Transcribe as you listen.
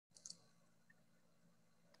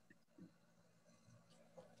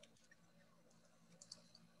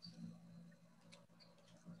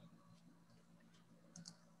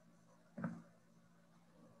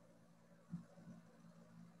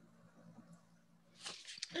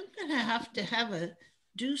gonna have to have a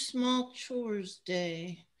do small chores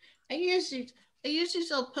day. I use these I use these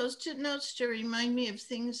little post-it notes to remind me of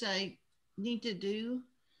things I need to do.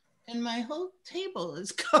 And my whole table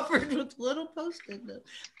is covered with little post-it notes.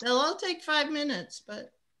 They'll all take 5 minutes,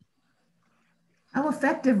 but How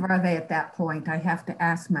effective are they at that point? I have to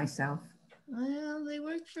ask myself. well, they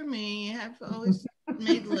work for me. I've always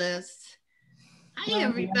made lists. Hi, Well,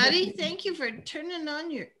 everybody. Thank you for turning on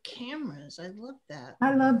your cameras. I love that.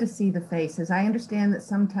 I love to see the faces. I understand that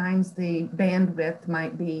sometimes the bandwidth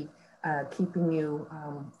might be keeping you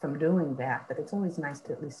from doing that, but it's always nice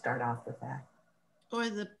to at least start off with that. Or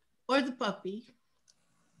the puppy.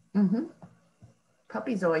 Mm-hmm.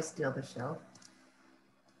 Puppies always steal the show.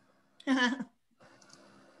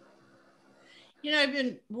 You know, I've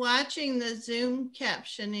been watching the Zoom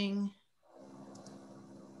captioning.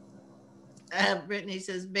 Brittany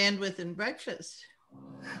says bandwidth and breakfast.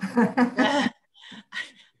 I've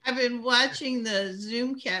been watching the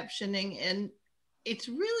Zoom captioning, and it's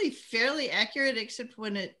really fairly accurate, except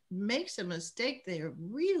when it makes a mistake, they are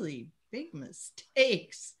really big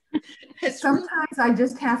mistakes. Sometimes I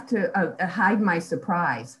just have to hide my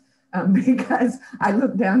surprise because I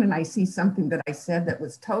look down and I see something that I said that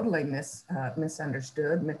was totally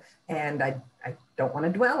misunderstood, and I don't want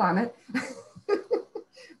to dwell on it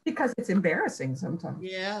because it's embarrassing sometimes.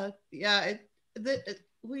 Yeah.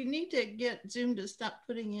 We need to get Zoom to stop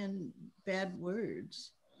putting in bad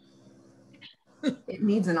words. It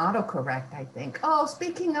needs an autocorrect, I think. Oh,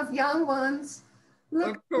 speaking of young ones.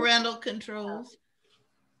 Look, or parental controls.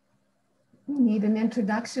 We need an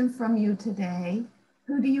introduction from you today.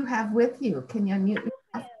 Who do you have with you? Can you unmute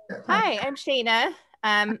yourself? Hi, I'm Shayna,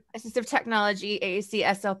 Assistive Technology, AAC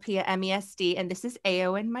SLP at MESD, and this is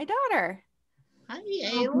Ao and my daughter. Hi,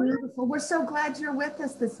 Ao. Oh, beautiful. We're so glad you're with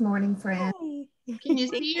us this morning, friend. Hi. Can you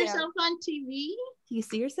see yourself on TV? Do you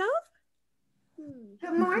see yourself?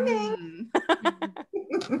 Good morning.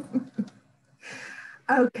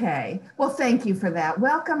 Okay, well, thank you for that.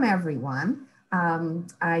 Welcome, everyone.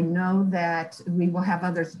 I know that we will have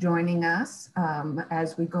others joining us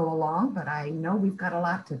as we go along, but I know we've got a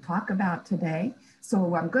lot to talk about today.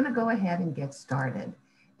 So I'm going to go ahead and get started.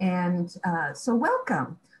 And so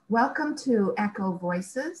welcome. Welcome to Echo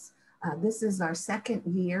Voices. This is our second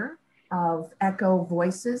year of Echo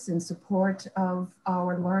Voices in support of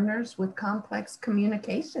our learners with complex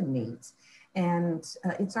communication needs. And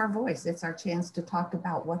it's our voice, it's our chance to talk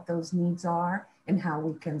about what those needs are and how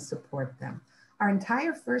we can support them. Our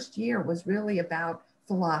entire first year was really about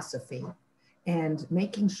philosophy and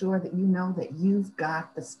making sure that you know that you've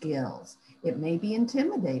got the skills. It may be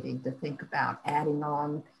intimidating to think about adding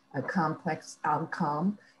on a complex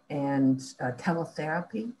outcome and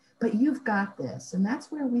teletherapy, but you've got this, and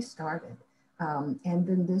that's where we started. And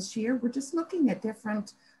then this year, we're just looking at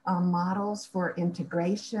different models for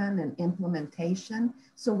integration and implementation.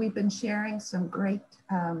 So we've been sharing some great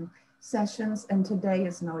sessions, and today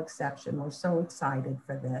is no exception. We're so excited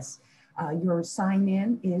for this. Your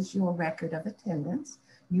sign-in is your record of attendance.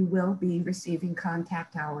 You will be receiving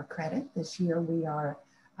contact hour credit. This year we are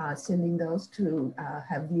sending those to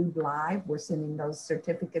have viewed live. We're sending those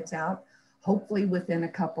certificates out, hopefully within a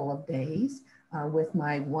couple of days with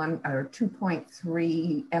my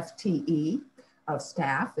 2.3 FTE of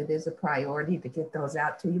staff. It is a priority to get those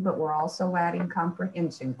out to you, but we're also adding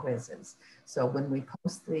comprehension quizzes. So when we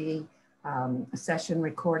post the session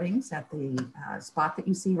recordings at the spot that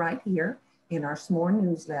you see right here in our SMORE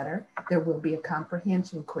newsletter, there will be a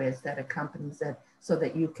comprehension quiz that accompanies it so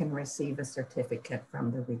that you can receive a certificate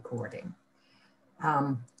from the recording.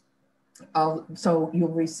 So you'll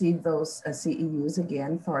receive those CEUs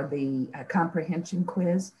again for the comprehension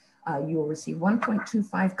quiz. You'll receive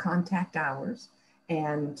 1.25 contact hours,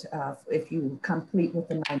 and if you complete with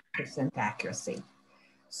the 90% accuracy.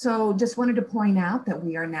 So just wanted to point out that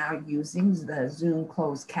we are now using the Zoom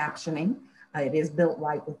closed captioning. It is built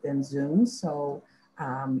right within Zoom, so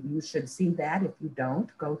you should see that. If you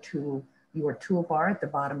don't, go to your toolbar at the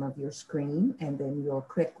bottom of your screen, and then you'll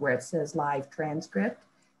click where it says live transcript,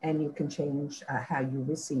 and you can change how you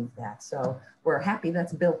receive that. So we're happy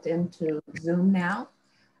that's built into Zoom now.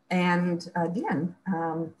 And again,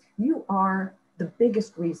 you are the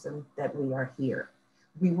biggest reason that we are here.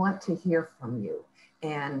 We want to hear from you.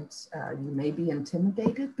 And you may be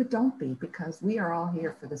intimidated, but don't be, because we are all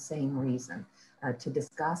here for the same reason, to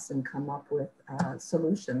discuss and come up with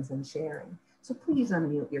solutions and sharing. So please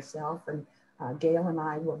unmute yourself, and Gail and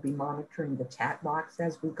I will be monitoring the chat box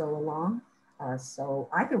as we go along. So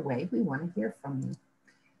either way, we want to hear from you.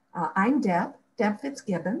 I'm Deb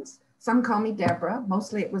Fitzgibbons, Some call me Deborah.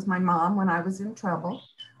 Mostly it was my mom when I was in trouble.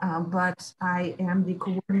 But I am the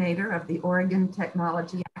coordinator of the Oregon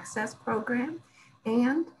Technology Access Program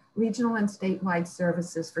and regional and statewide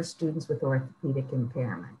services for students with orthopedic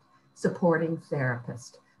impairment, supporting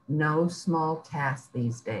therapists. No small task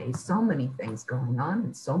these days. So many things going on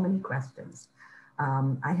and so many questions.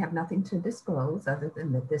 I have nothing to disclose other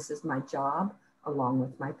than that this is my job along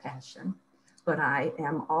with my passion. But I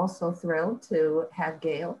am also thrilled to have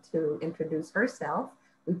Gail to introduce herself.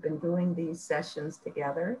 We've been doing these sessions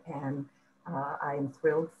together, and I am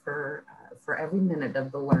thrilled for every minute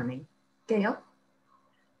of the learning. Gail?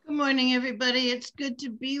 Good morning, everybody. It's good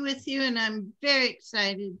to be with you, and I'm very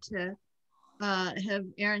excited to have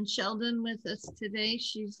Erin Sheldon with us today.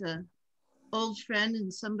 She's an old friend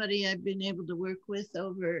and somebody I've been able to work with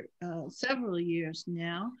over several years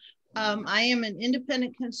now. I am an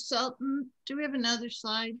independent consultant. Do we have another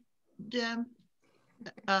slide, Deb?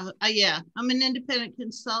 Yeah, I'm an independent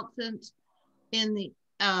consultant in the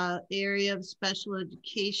area of special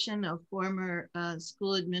education, a former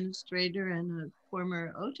school administrator and a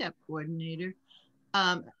former OTAP coordinator.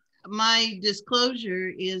 My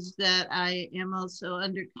disclosure is that I am also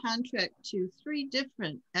under contract to 3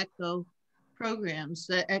 different ECHO programs,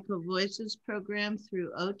 the ECHO Voices program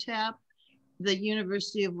through OTAP, the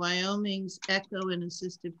University of Wyoming's ECHO and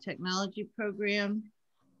Assistive Technology program,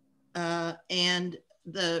 and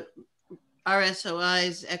the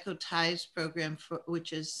RSOI's ECHO Ties program,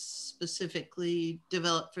 which is specifically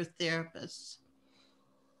developed for therapists.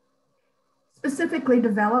 Specifically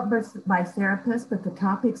developed by therapists, but the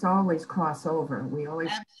topics always cross over. We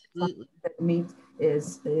always meet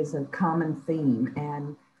is a common theme,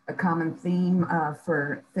 and a common theme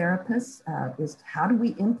for therapists is how do we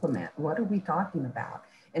implement? What are we talking about?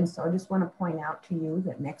 And so I just want to point out to you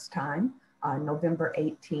that next time, November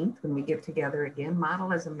 18th, when we get together again,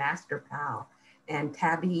 model as a master pal. And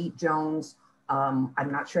Tabby Jones, I'm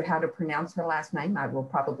not sure how to pronounce her last name. I will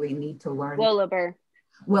probably need to learn.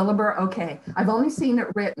 Williber, okay. I've only seen it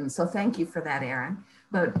written, so thank you for that, Erin.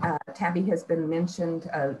 But Tabby has been mentioned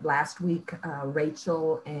last week.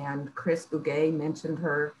 Rachel and Chris Bouguet mentioned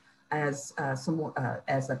her as a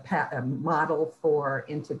model for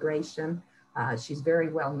integration. She's very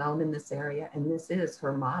well known in this area, and this is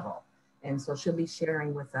her model. And so she'll be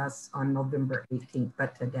sharing with us on November 18th,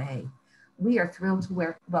 but today. We are thrilled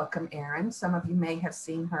to welcome Erin. Some of you may have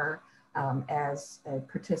seen her as a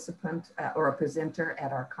participant or a presenter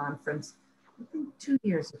at our conference, I think 2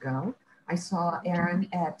 years ago. I saw Erin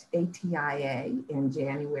at ATIA in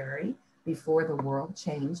January before the world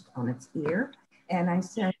changed on its ear. And I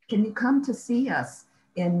said, can you come to see us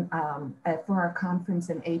for our conference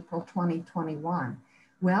in April 2021?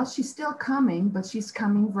 Well, she's still coming, but she's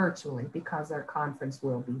coming virtually because our conference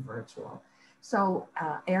will be virtual. So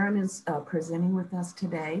Erin is presenting with us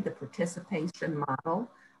today, the participation model,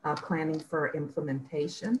 planning for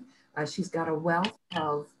implementation. She's got a wealth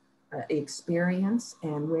of experience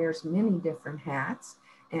and wears many different hats.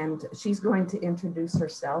 And she's going to introduce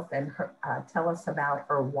herself and tell us about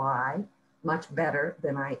her why much better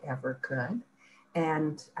than I ever could.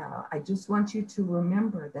 And I just want you to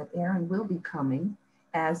remember that Erin will be coming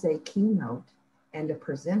as a keynote and a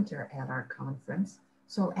presenter at our conference.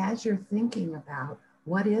 So as you're thinking about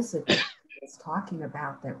what is it that she's talking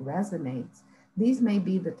about that resonates, these may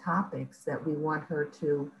be the topics that we want her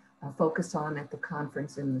to focus on at the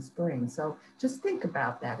conference in the spring. So just think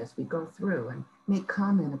about that as we go through and make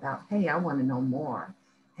comment about, hey, I want to know more.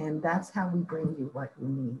 And that's how we bring you what you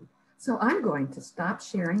need. So I'm going to stop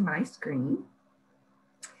sharing my screen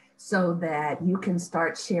so that you can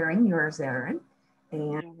start sharing yours, Erin.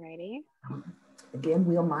 And again,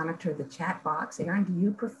 we'll monitor the chat box. Erin, do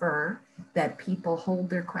you prefer that people hold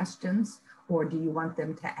their questions, or do you want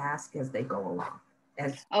them to ask as they go along?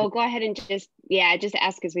 Go ahead and just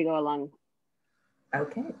ask as we go along.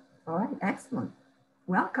 Okay, all right, excellent.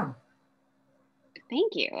 Welcome.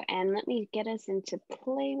 Thank you. And let me get us into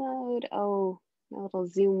play mode. Oh, my little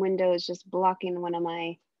Zoom window is just blocking one of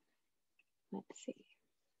my, let's see.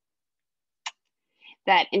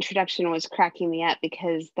 That introduction was cracking me up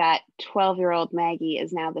because that 12-year-old Maggie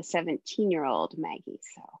is now the 17-year-old Maggie.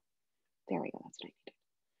 So there we go, that's what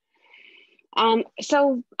I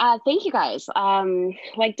needed. Thank you guys.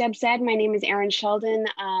 Like Deb said, my name is Erin Sheldon.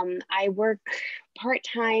 I work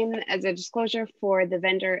part-time as a disclosure for the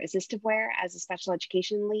vendor Assistiveware as a special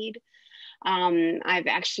education lead. I've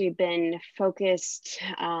actually been focused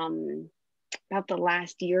about the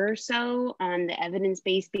last year or so on the evidence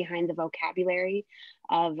base behind the vocabulary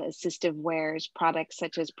of Assistiveware products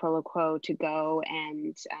such as Proloquo, To Go,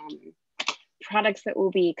 and products that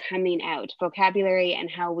will be coming out, vocabulary and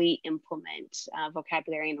how we implement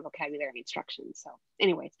vocabulary and vocabulary instruction. So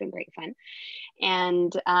anyway, it's been great fun.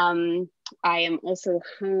 And I am also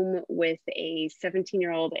home with a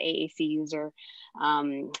 17-year-old AAC user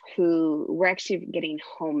who we're actually getting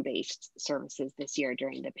home-based services this year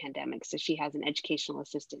during the pandemic. So she has an educational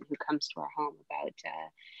assistant who comes to our home about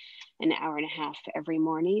an hour and a half every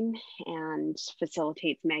morning and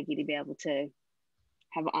facilitates Maggie to be able to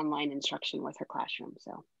have online instruction with her classroom.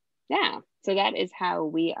 So yeah, so that is how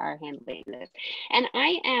we are handling this. And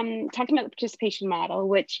I am talking about the participation model,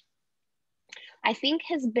 which I think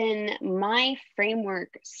has been my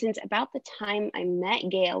framework since about the time I met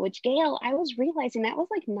Gail, which Gail, I was realizing that was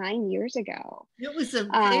like 9 years ago. It was a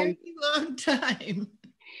very long time.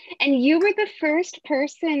 And you were the first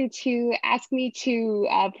person to ask me to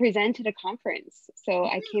present at a conference. So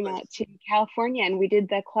I came out to California and we did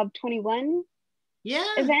the Club 21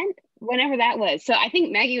 event, whenever that was. So I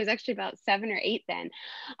think Maggie was actually about 7 or 8 then.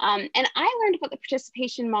 And I learned about the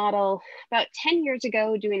participation model about 10 years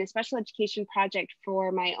ago doing a special education project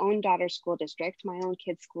for my own daughter's school district, my own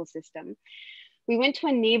kids' school system. We went to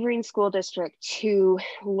a neighboring school district to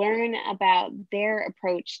learn about their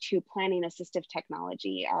approach to planning assistive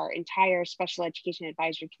technology. Our entire special education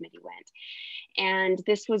advisory committee went. And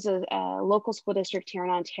this was a local school district here in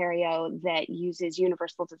Ontario that uses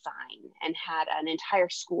universal design and had an entire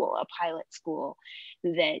school, a pilot school,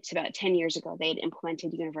 that about 10 years ago, they had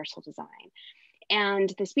implemented universal design.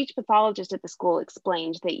 And the speech pathologist at the school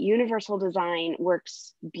explained that universal design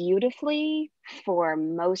works beautifully for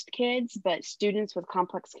most kids, but students with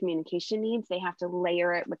complex communication needs, they have to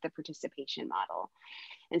layer it with the participation model.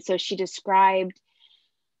 And so she described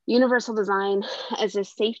universal design as a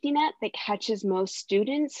safety net that catches most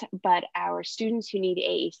students, but our students who need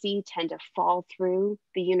AAC tend to fall through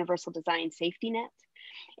the universal design safety net.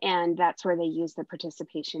 And that's where they use the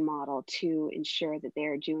participation model to ensure that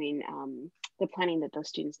they're doing the planning that those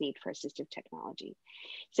students need for assistive technology.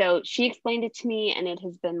 So she explained it to me and it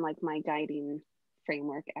has been like my guiding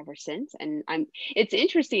framework ever since. And it's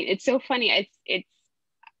interesting. It's so funny.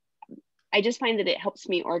 I just find that it helps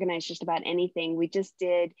me organize just about anything. We just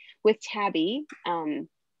did with Tabby, and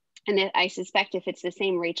I suspect if it's the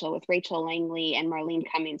same Rachel, with Rachel Langley and Marlene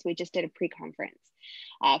Cummings, we just did a pre-conference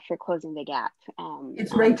for Closing the Gap.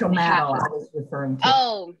 It's Rachel Maddow I was referring to.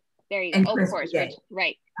 Oh, there you go. Oh, of course, Rachel,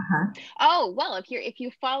 right. Uh-huh. Oh, well, if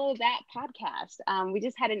you follow that podcast, we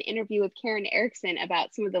just had an interview with Karen Erickson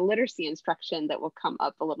about some of the literacy instruction that will come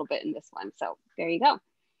up a little bit in this one. So there you go.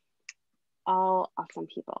 All awesome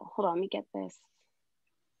people. Hold on, let me get this.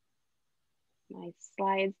 My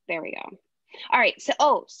slides, there we go. All right,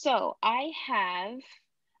 so I have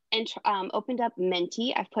opened up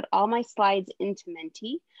Menti. I've put all my slides into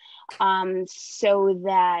Menti so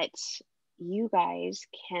that you guys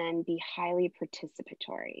can be highly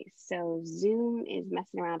participatory. So Zoom is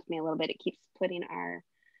messing around with me a little bit. It keeps putting our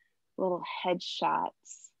little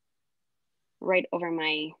headshots right over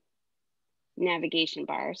my navigation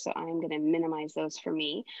bar. So I'm going to minimize those for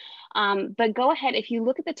me. But go ahead, if you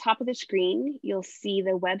look at the top of the screen, you'll see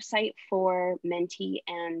the website for Menti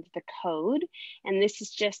and the code. And this is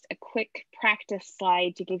just a quick practice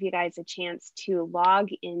slide to give you guys a chance to log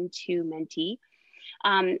into Menti.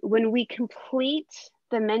 When we complete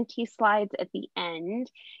the Menti slides at the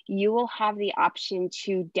end, you will have the option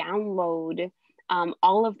to download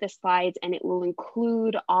all of the slides, and it will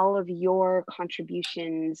include all of your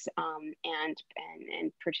contributions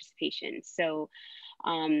and participation. So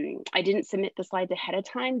I didn't submit the slides ahead of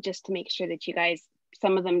time just to make sure that you guys,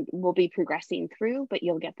 some of them will be progressing through, but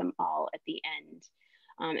you'll get them all at the end.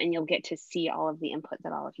 And you'll get to see all of the input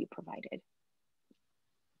that all of you provided.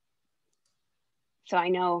 So I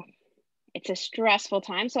know it's a stressful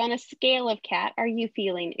time. So on a scale of Kat, are you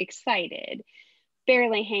feeling excited,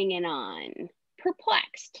 barely hanging on,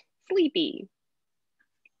 perplexed, sleepy,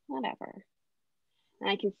 whatever? And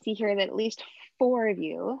I can see here that at least 4 of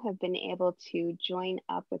you have been able to join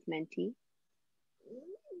up with Menti.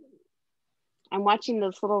 I'm watching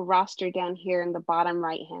this little roster down here in the bottom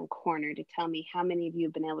right-hand corner to tell me how many of you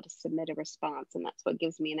have been able to submit a response, and that's what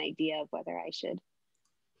gives me an idea of whether I should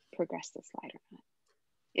progress the slide or not.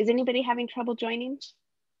 Is anybody having trouble joining?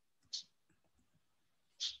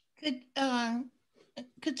 Could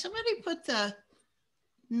somebody put the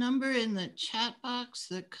number in the chat box,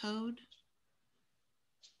 the code?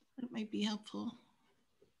 That might be helpful.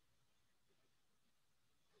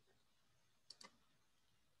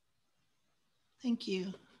 Thank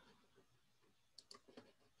you.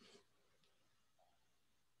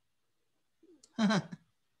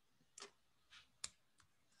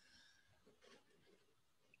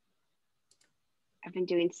 I've been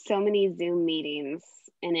doing so many Zoom meetings,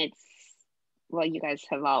 and it's, well, you guys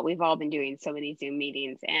we've all been doing so many Zoom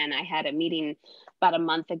meetings, and I had a meeting about a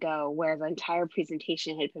month ago where the entire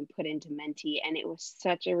presentation had been put into Menti, and it was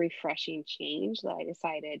such a refreshing change that I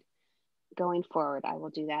decided going forward, I will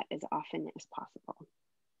do that as often as possible.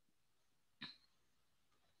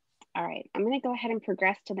 All right, I'm going to go ahead and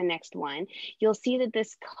progress to the next one. You'll see that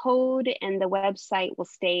this code and the website will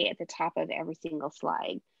stay at the top of every single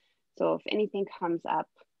slide. So if anything comes up,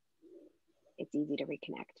 it's easy to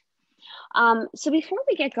reconnect. So before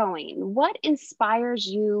we get going, what inspires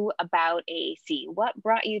you about AAC? What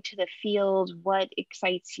brought you to the field? What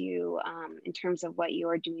excites you in terms of what you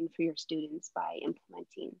are doing for your students by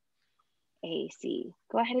implementing AAC?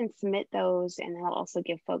 Go ahead and submit those, and that'll also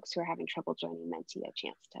give folks who are having trouble joining Menti a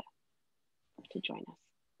chance to join us.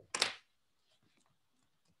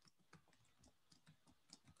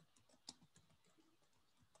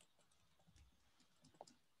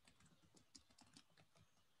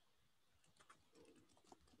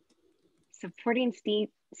 Supporting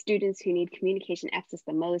students who need communication access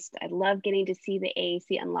the most. I love getting to see the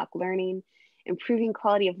AAC unlock learning, improving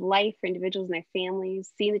quality of life for individuals and their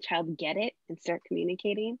families, seeing the child get it and start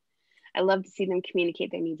communicating. I love to see them communicate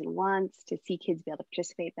their needs and wants, to see kids be able to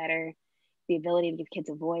participate better, the ability to give kids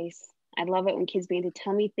a voice. I love it when kids begin to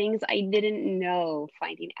tell me things I didn't know,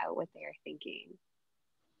 finding out what they're thinking.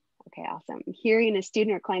 Okay, awesome. Hearing a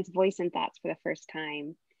student or client's voice and thoughts for the first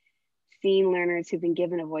time, seeing learners who've been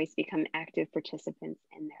given a voice become active participants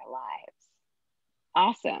in their lives.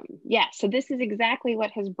 Awesome. Yeah, so this is exactly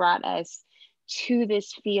what has brought us to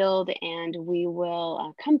this field, and we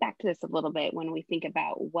will come back to this a little bit when we think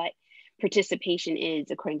about what participation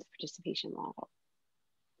is according to the participation model.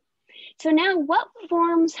 So now, what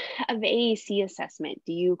forms of AAC assessment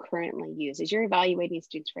do you currently use as you're evaluating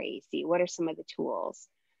students for AAC? What are some of the tools?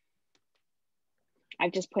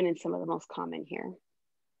 I've just put in some of the most common here.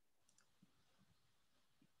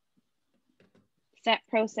 Set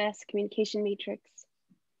process, communication matrix,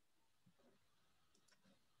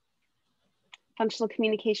 functional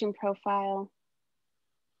communication profile.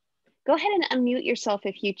 Go ahead and unmute yourself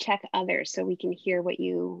if you check others so we can hear what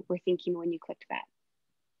you were thinking when you clicked that.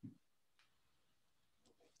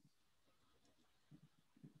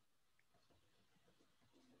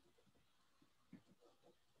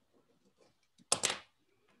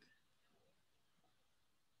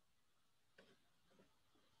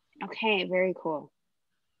 Okay, very cool.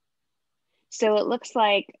 So it looks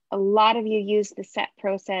like a lot of you use the set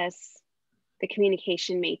process, the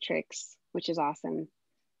communication matrix, which is awesome,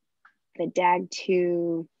 the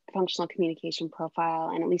DAG2 functional communication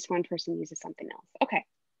profile, and at least one person uses something else. Okay.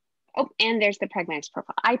 Oh, and there's the pragmatics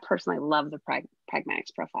profile. I personally love the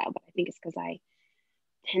pragmatics profile, but I think it's because I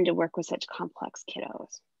tend to work with such complex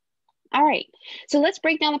kiddos. All right, so let's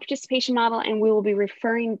break down the participation model, and we will be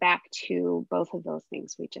referring back to both of those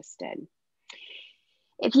things we just did.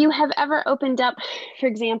 If you have ever opened up, for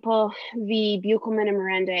example, the Buchelman and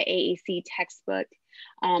Miranda AAC textbook,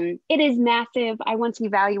 it is massive. I once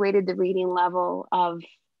evaluated the reading level of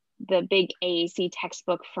the big AAC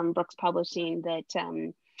textbook from Brooks Publishing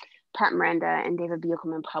that Pat Miranda and David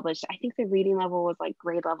Buchelman published. I think the reading level was like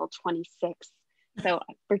grade level 26. So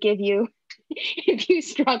I forgive you if you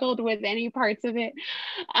struggled with any parts of it.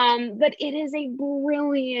 But it is a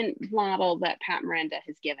brilliant model that Pat Miranda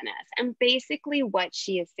has given us. And basically what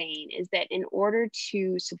she is saying is that in order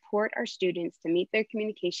to support our students to meet their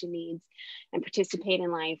communication needs and participate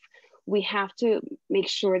in life, we have to make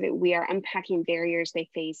sure that we are unpacking barriers they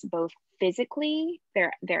face both physically,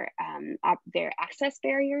 their access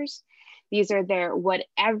barriers. These are their,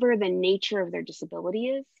 whatever the nature of their disability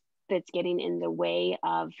is, that's getting in the way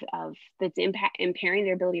of that's impairing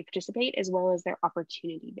their ability to participate, as well as their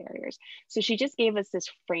opportunity barriers. So she just gave us this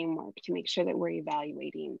framework to make sure that we're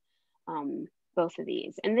evaluating both of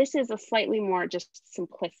these. And this is a slightly more just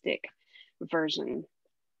simplistic version.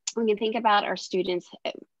 We can think about our students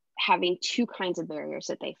having two kinds of barriers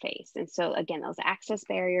that they face. And so again, those access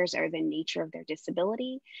barriers are the nature of their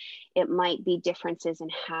disability. It might be differences in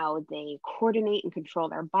how they coordinate and control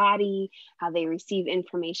their body, how they receive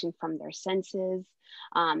information from their senses,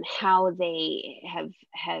 how they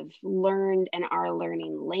have learned and are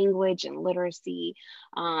learning language and literacy,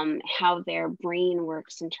 how their brain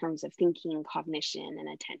works in terms of thinking, cognition, and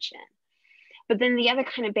attention. But then the other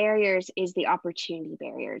kind of barriers is the opportunity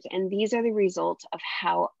barriers. And these are the result of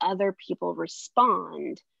how other people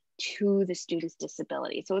respond to the student's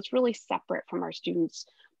disability. So it's really separate from our students'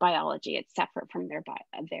 biology. It's separate from their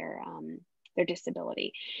their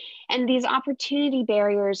disability. And these opportunity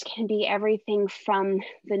barriers can be everything from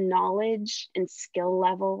the knowledge and skill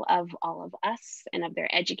level of all of us and of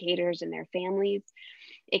their educators and their families.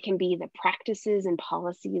 It can be the practices and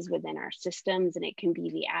policies within our systems, and it can be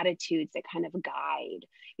the attitudes that kind of guide,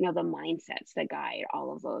 you know, the mindsets that guide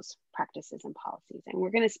all of those practices and policies. And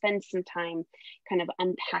we're going to spend some time kind of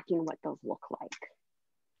unpacking what those look like.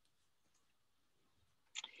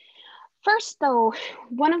 First, though,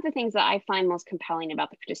 one of the things that I find most compelling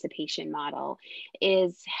about the participation model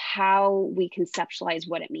is how we conceptualize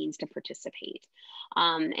what it means to participate.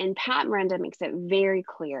 And Pat Miranda makes it very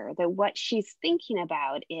clear that what she's thinking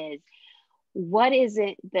about is, what is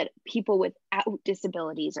it that people without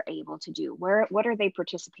disabilities are able to do? What are they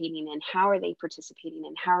participating in? How are they participating?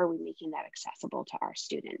 And how are we making that accessible to our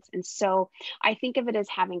students? And so I think of it as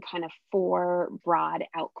having kind of 4 broad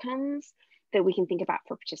outcomes that we can think about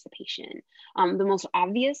for participation. The most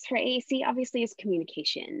obvious for AAC obviously is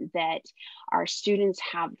communication, that our students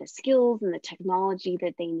have the skills and the technology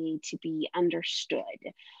that they need to be understood,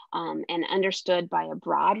 and understood by a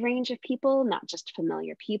broad range of people, not just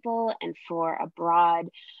familiar people, and for a broad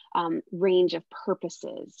range of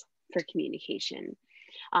purposes for communication.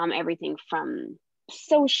 Everything from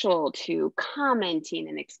social to commenting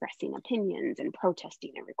and expressing opinions and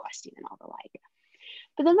protesting and requesting and all the like.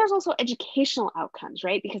 But then there's also educational outcomes,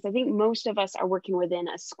 right? Because I think most of us are working within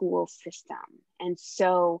a school system. And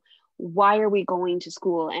so why are we going to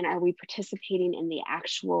school, and are we participating in the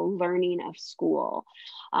actual learning of school?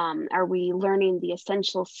 Are we learning the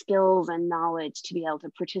essential skills and knowledge to be able to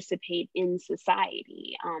participate in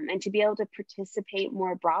society, and to be able to participate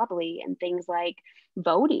more broadly in things like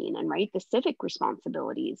voting and, right, the civic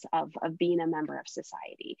responsibilities of being a member of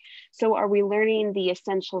society? So are we learning the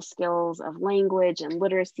essential skills of language and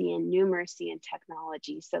literacy and numeracy and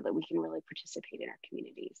technology so that we can really participate in our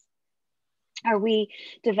communities? Are we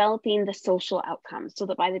developing the social outcomes so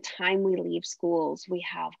that by the time we leave schools, we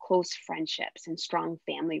have close friendships and strong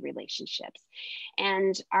family relationships,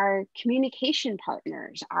 and our communication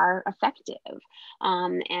partners are effective,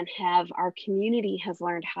 and our community has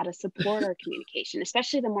learned how to support our communication,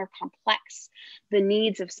 especially the more complex the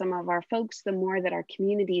needs of some of our folks, the more that our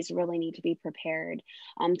communities really need to be prepared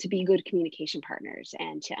to be good communication partners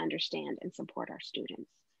and to understand and support our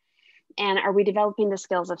students. And are we developing the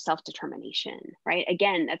skills of self-determination, right?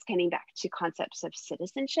 Again, that's getting back to concepts of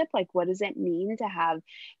citizenship. Like, what does it mean to have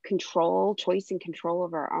control, choice and control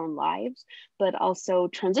of our own lives, but also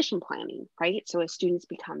transition planning, right? So as students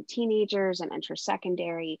become teenagers and enter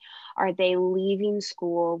secondary, are they leaving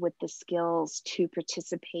school with the skills to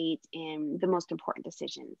participate in the most important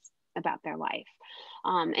decisions about their life,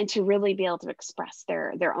 and to really be able to express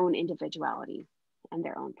their own individuality and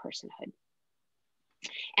their own personhood?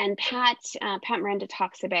 And Pat Miranda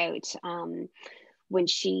talks about when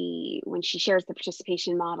she shares the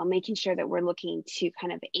participation model, making sure that we're looking to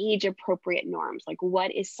kind of age appropriate norms. Like,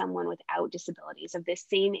 what is someone without disabilities of this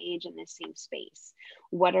same age in this same space?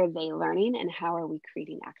 What are they learning, and how are we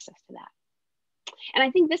creating access to that? And I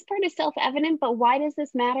think this part is self-evident, but why does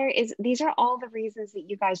this matter? Is these are all the reasons that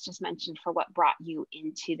you guys just mentioned for what brought you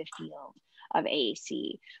into the field of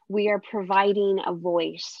AAC. We are providing a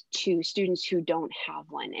voice to students who don't have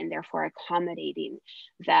one, and therefore accommodating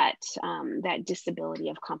that, that disability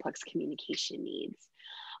of complex communication needs.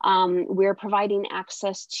 We're providing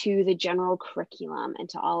access to the general curriculum and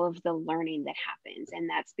to all of the learning that happens. And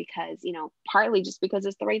that's because, you know, partly just because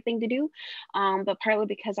it's the right thing to do, but partly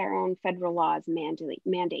because our own federal laws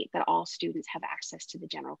mandate that all students have access to the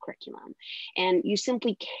general curriculum. And you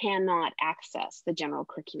simply cannot access the general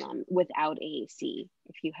curriculum without AAC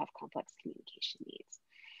if you have complex communication needs.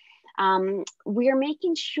 We are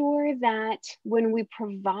making sure that when we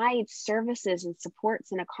provide services and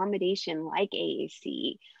supports and accommodation like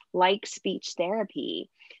AAC, like speech therapy,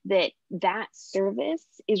 that service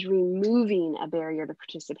is removing a barrier to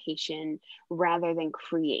participation rather than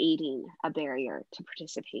creating a barrier to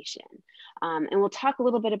participation. And we'll talk a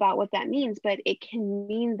little bit about what that means, but it can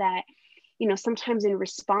mean that, you know, sometimes in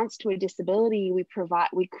response to a disability,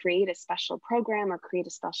 we create a special program or create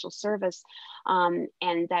a special service,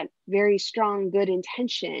 and that very strong good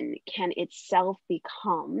intention can itself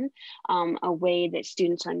become a way that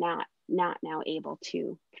students are not now able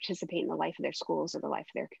to participate in the life of their schools or the life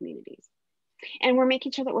of their communities. And we're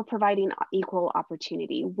making sure that we're providing equal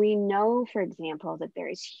opportunity. We know, for example, that there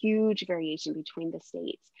is huge variation between the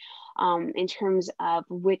states in terms of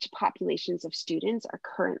which populations of students are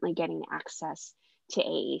currently getting access to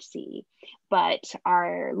AAC. But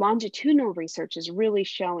our longitudinal research is really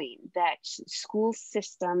showing that school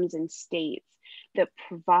systems and states that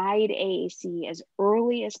provide AAC as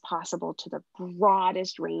early as possible to the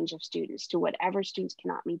broadest range of students, to whatever students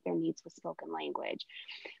cannot meet their needs with spoken language.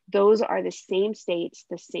 Those are the same states,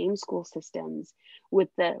 the same school systems, with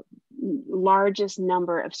the largest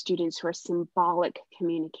number of students who are symbolic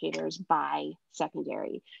communicators by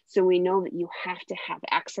secondary. So we know that you have to have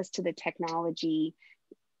access to the technology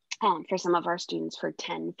for some of our students for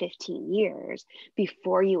 10, 15 years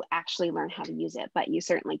before you actually learn how to use it. But you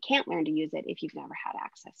certainly can't learn to use it if you've never had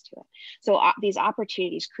access to it. So these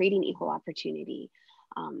opportunities, creating equal opportunity,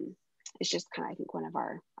 is just kind of, I think, one of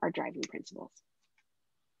our driving principles.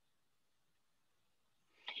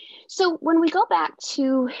 So when we go back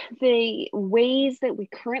to the ways that we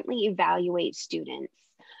currently evaluate students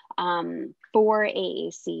for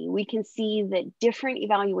AAC, we can see that different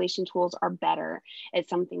evaluation tools are better at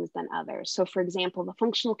some things than others. So for example, the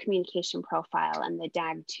functional communication profile and the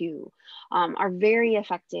DAG2 are very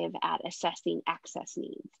effective at assessing access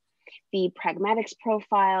needs. The pragmatics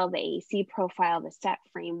profile, the AAC profile, the SET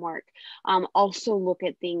framework also look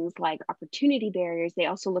at things like opportunity barriers. They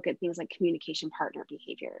also look at things like communication partner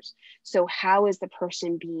behaviors. So how is the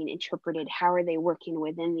person being interpreted? How are they working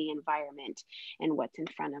within the environment and what's in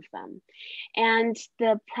front of them? And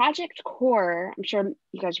the Project Core, I'm sure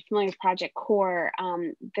you guys are familiar with Project Core,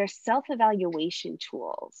 they're self-evaluation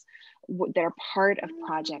tools that are part of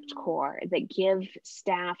Project Core that give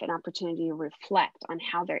staff an opportunity to reflect on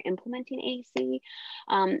how they're implementing AAC.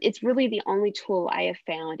 It's really the only tool I have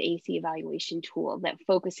found, AAC evaluation tool, that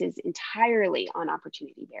focuses entirely on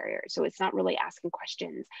opportunity barriers. So it's not really asking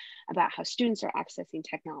questions about how students are accessing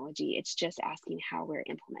technology. It's just asking how we're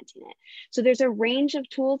implementing it. So there's a range of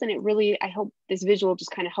tools, and it really, I hope this visual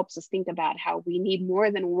just kind of helps us think about how we need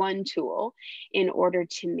more than one tool in order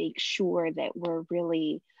to make sure that we're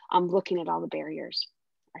really looking at all the barriers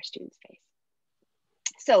our students face.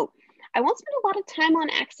 So I won't spend a lot of time on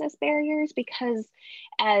access barriers because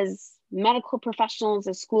as medical professionals,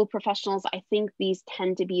 as school professionals, I think these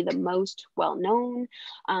tend to be the most well-known.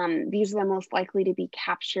 These are the most likely to be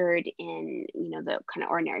captured in, the kind of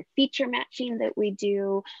ordinary feature matching that we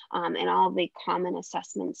do, and all the common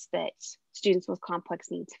assessments that students with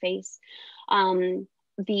complex needs face.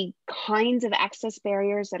 The kinds of access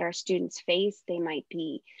barriers that our students face, they might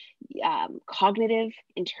be cognitive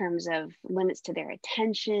in terms of limits to their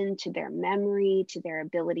attention, to their memory, to their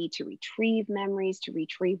ability to retrieve memories, to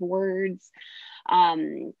retrieve words,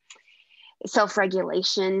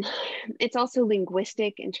 self-regulation. It's also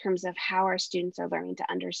linguistic in terms of how our students are learning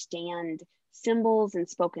to understand symbols and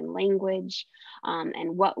spoken language,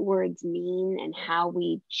 and what words mean and how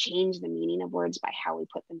we change the meaning of words by how we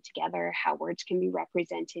put them together, how words can be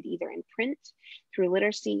represented either in print through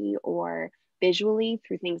literacy or visually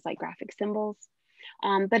through things like graphic symbols.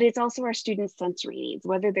 But it's also our students' sensory needs,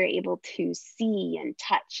 whether they're able to see and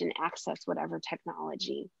touch and access whatever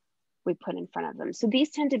technology we put in front of them. So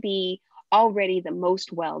these tend to be already the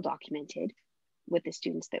most well documented with the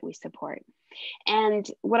students that we support. And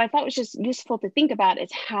what I thought was just useful to think about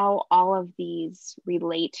is how all of these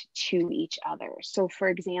relate to each other. So for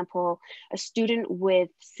example, a student with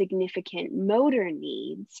significant motor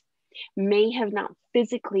needs may have not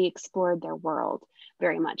physically explored their world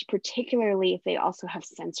very much, particularly if they also have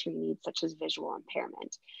sensory needs such as visual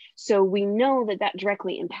impairment. So we know that that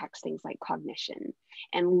directly impacts things like cognition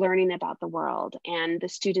and learning about the world and the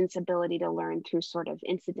student's ability to learn through sort of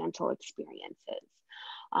incidental experiences.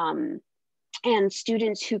 And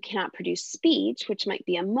students who cannot produce speech, which might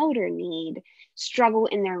be a motor need, struggle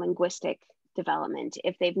in their linguistic development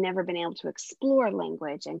if they've never been able to explore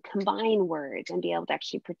language and combine words and be able to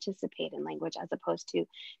actually participate in language, as opposed to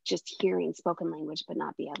just hearing spoken language but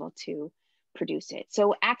not be able to produce it.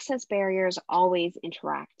 So access barriers always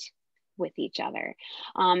interact with each other.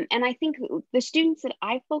 And I think the students that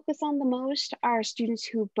I focus on the most are students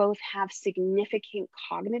who both have significant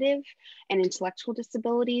cognitive and intellectual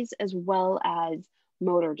disabilities, as well as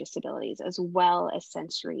motor disabilities, as well as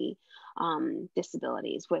sensory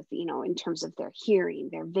disabilities with, in terms of their hearing,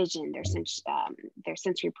 their vision, their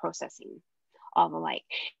sensory processing, all the like.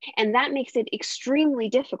 And that makes it extremely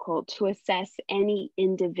difficult to assess any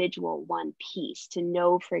individual one piece, to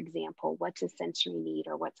know, for example, what's a sensory need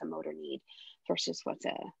or what's a motor need versus what's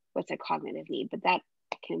a cognitive need, but that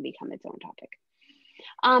can become its own topic.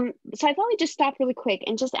 So I thought we'd just stop really quick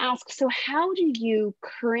and just ask, so how do you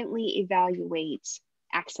currently evaluate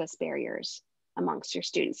access barriers amongst your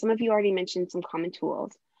students? Some of you already mentioned some common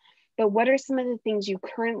tools, but what are some of the things you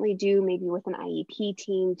currently do, maybe with an IEP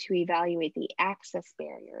team, to evaluate the access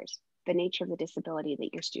barriers, the nature of the disability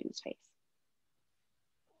that your students face?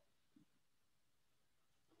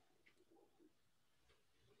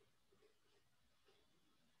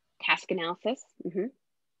 task analysis.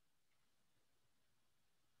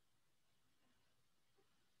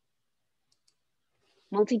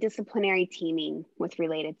 Multidisciplinary teaming with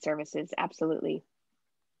related services, absolutely.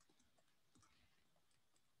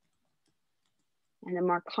 And the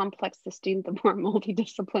more complex the student, the more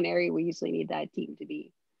multidisciplinary we usually need that team to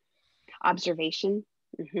be. Observation.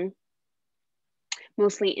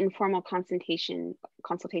 Mostly informal consultation,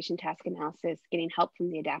 task analysis, getting help from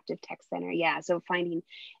the Adaptive Tech Center. Yeah, so finding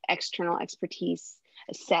external expertise,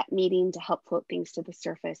 a set meeting to help float things to the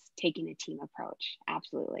surface, taking a team approach,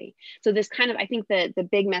 absolutely. So this kind of, I think the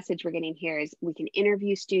big message we're getting here is we can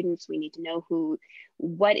interview students, we need to know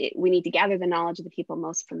we need to gather the knowledge of the people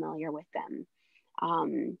most familiar with them.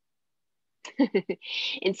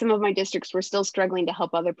 In some of my districts, we're still struggling to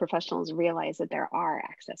help other professionals realize that there are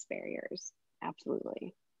access barriers.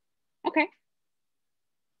 Absolutely. Okay.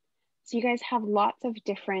 So you guys have lots of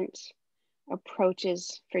different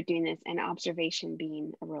approaches for doing this, and observation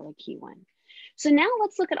being a really key one. So now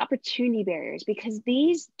let's look at opportunity barriers, because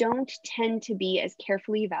these don't tend to be as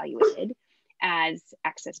carefully evaluated as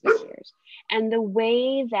access barriers. And the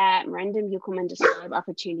way that Miranda and Buchelman describe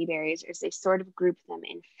opportunity barriers is they sort of group them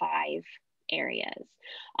in 5 areas.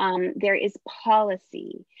 There is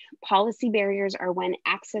policy. Policy barriers are when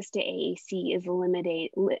access to AAC is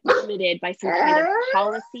limited by some kind of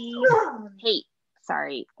policy. Hey,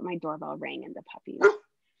 sorry, my doorbell rang and the puppy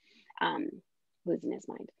losing his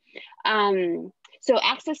mind. So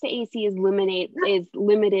access to AAC is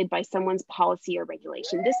limited by someone's policy or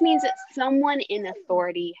regulation. This means that someone in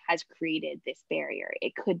authority has created this barrier.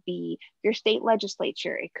 It could be your state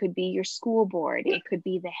legislature, it could be your school board, it could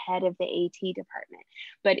be the head of the AT department,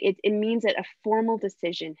 but it means that a formal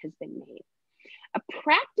decision has been made. A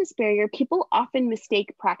practice barrier, people often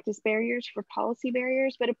mistake practice barriers for policy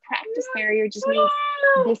barriers, but a practice barrier just means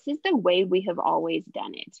this is the way we have always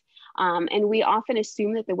done it. And we often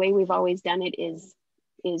assume that the way we've always done it is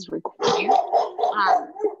required.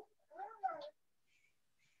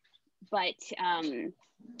 But often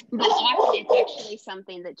it's actually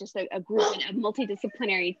something that just a group, a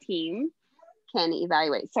multidisciplinary team can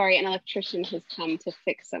evaluate. Sorry, an electrician has come to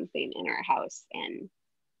fix something in our house and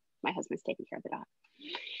my husband's taking care of the dog.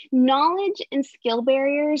 Knowledge and skill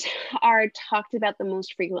barriers are talked about the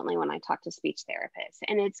most frequently when I talk to speech therapists.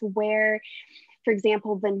 And it's where, for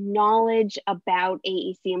example, the knowledge about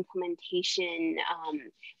AAC implementation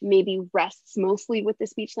maybe rests mostly with the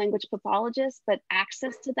speech language pathologist, but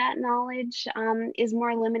access to that knowledge is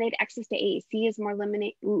more limited. Access to AAC is more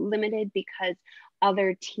limited because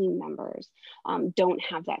other team members don't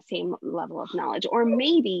have that same level of knowledge. Or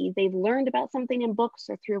maybe they've learned about something in books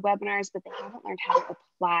or through webinars, but they haven't learned how to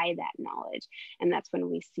apply that knowledge. And that's when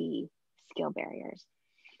we see skill barriers.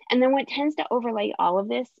 And then what tends to overlay all of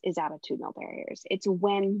this is attitudinal barriers. It's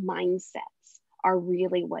when mindsets are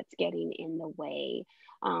really what's getting in the way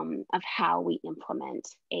of how we implement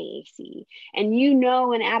AAC. And you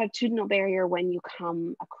know an attitudinal barrier when you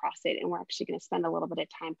come across it, and we're actually going to spend a little bit of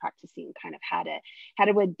time practicing kind of how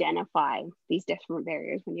to identify these different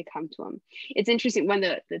barriers when you come to them. It's interesting, one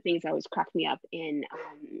of the things that always cracked me up in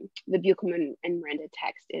the Buchelman and Miranda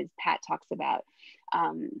text is Pat talks about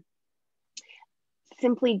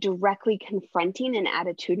simply directly confronting an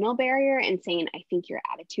attitudinal barrier and saying, I think your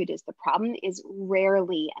attitude is the problem, is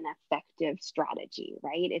rarely an effective strategy,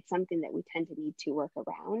 right? It's something that we tend to need to work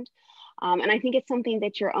around. And I think it's something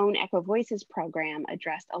that your own Echo Voices program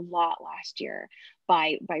addressed a lot last year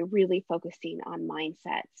by really focusing on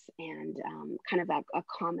mindsets and kind of a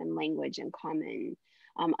common language and common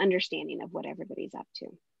understanding of what everybody's up to.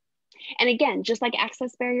 And again, just like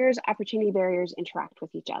access barriers, opportunity barriers interact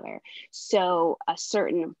with each other. So a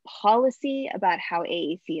certain policy about how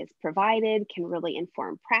AAC is provided can really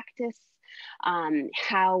inform practice,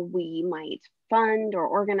 how we might fund or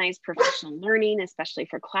organize professional learning, especially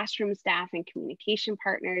for classroom staff and communication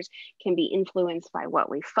partners, can be influenced by what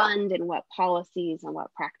we fund and what policies and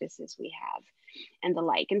what practices we have and the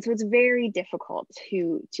like. And so it's very difficult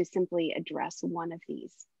to simply address one of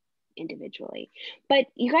these individually. But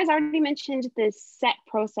you guys already mentioned the set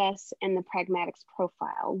process and the pragmatics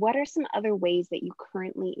profile. What are some other ways that you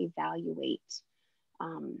currently evaluate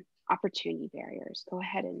opportunity barriers? Go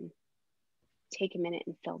ahead and take a minute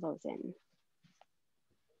and fill those in.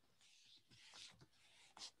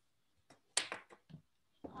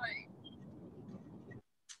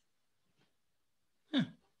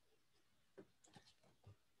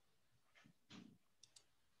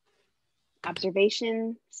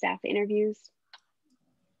 Observation, staff interviews,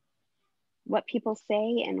 what people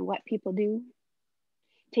say and what people do,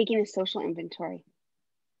 taking a social inventory.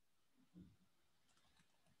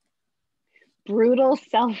 Brutal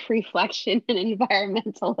self-reflection and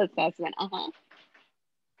environmental assessment.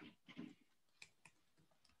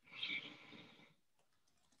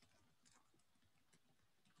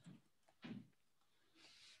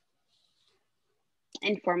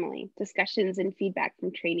 Informally, discussions and feedback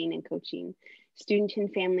from training and coaching, student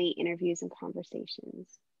and family interviews and conversations.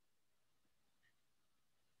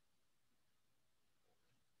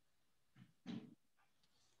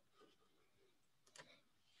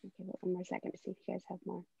 I'll give it one more second to see if you guys have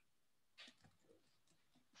more.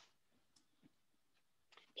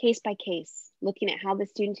 Case by case, looking at how the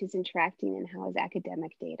student is interacting and how his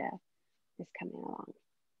academic data is coming along.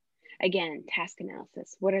 Again, task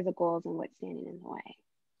analysis. What are the goals and what's standing in the way?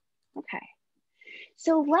 Okay.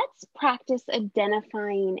 So let's practice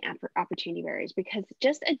identifying opportunity barriers, because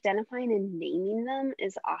just identifying and naming them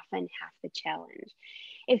is often half the challenge.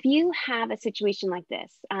 If you have a situation like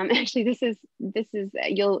this, actually this is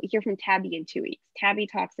you'll hear from Tabby in 2 weeks. Tabby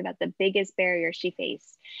talks about the biggest barrier she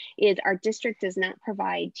faced is our district does not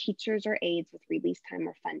provide teachers or aides with release time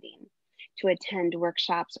or funding to attend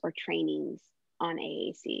workshops or trainings on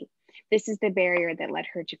AAC. This is the barrier that led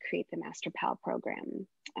her to create the Master Pal program,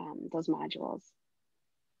 those modules.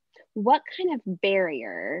 What kind of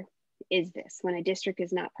barrier is this when a district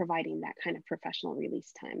is not providing that kind of professional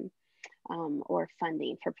release time or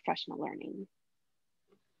funding for professional learning?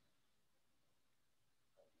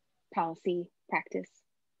 Policy, practice.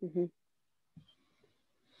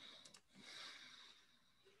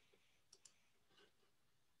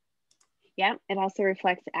 Yeah, it also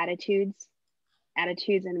reflects attitudes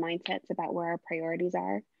and mindsets about where our priorities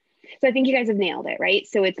are. So I think you guys have nailed it, right?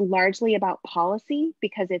 So it's largely about policy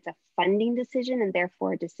because it's a funding decision and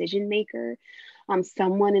therefore a decision maker.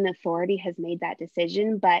 Someone in authority has made that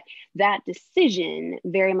decision, but that decision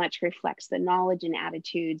very much reflects the knowledge and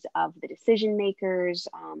attitudes of the decision makers,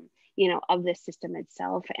 of the system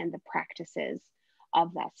itself and the practices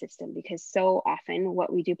of that system, because so often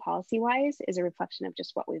what we do policy-wise is a reflection of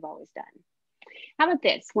just what we've always done. How about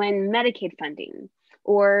this? When Medicaid funding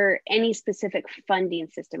or any specific funding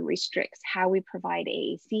system restricts how we provide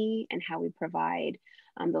AAC and how we provide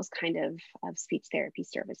those kind of speech therapy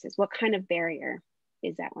services, what kind of barrier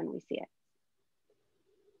is that when we see it?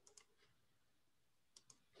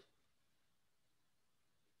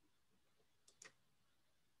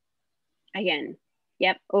 Again,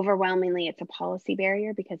 yep, overwhelmingly it's a policy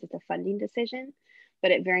barrier because it's a funding decision,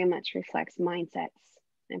 but it very much reflects mindsets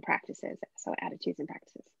and practices, so attitudes and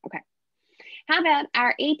practices. Okay. How about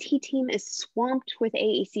our AT team is swamped with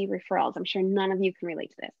AAC referrals? I'm sure none of you can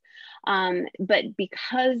relate to this, but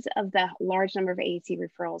because of the large number of AAC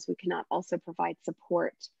referrals, we cannot also provide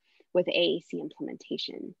support with AAC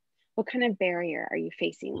implementation. What kind of barrier are you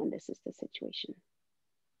facing when this is the situation?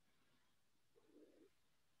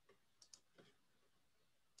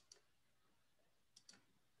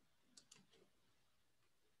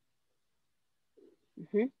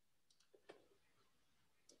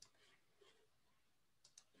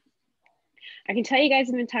 I can tell you guys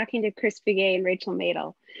have been talking to Chris Begay and Rachel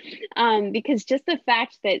Madel, because just the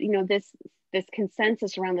fact that, this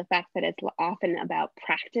consensus around the fact that it's often about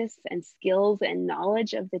practice and skills and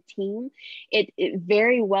knowledge of the team, it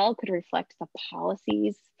very well could reflect the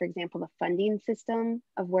policies, for example, the funding system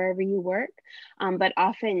of wherever you work. But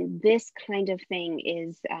often this kind of thing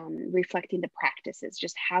is reflecting the practices,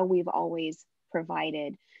 just how we've always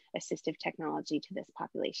provided assistive technology to this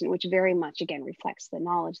population, which very much, again, reflects the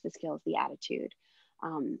knowledge, the skills, the attitude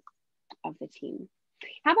of the team.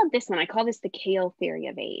 How about this one? I call this the kale theory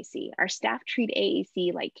of AAC. Our staff treat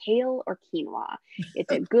AAC like kale or quinoa.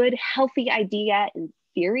 It's a good, healthy idea in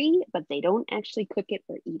theory, but they don't actually cook it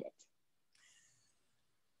or eat it.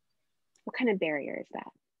 What kind of barrier is that?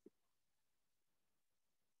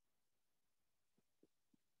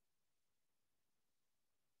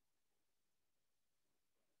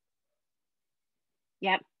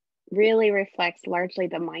 Yep, really reflects largely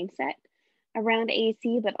the mindset around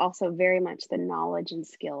AAC, but also very much the knowledge and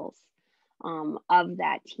skills of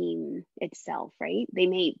that team itself, right? They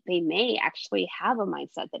may actually have a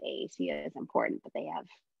mindset that AAC is important, but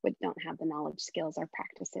don't have the knowledge, skills, or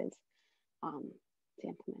practices to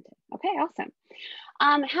implement it. Okay, awesome.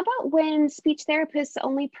 How about when speech therapists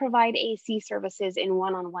only provide AAC services in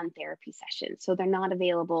one-on-one therapy sessions? So they're not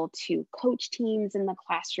available to coach teams in the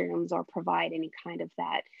classrooms or provide any kind of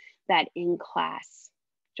that in-class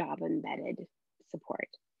job embedded support.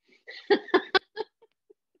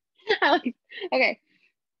 Okay,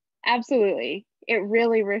 absolutely. It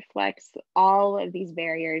really reflects all of these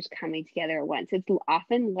barriers coming together at once. It's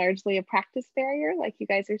often largely a practice barrier, like you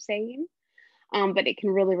guys are saying. but it can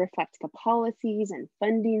really reflect the policies and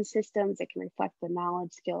funding systems. It can reflect the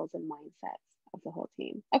knowledge, skills, and mindsets of the whole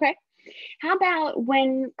team. Okay. How about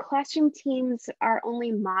when classroom teams are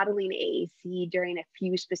only modeling AAC during a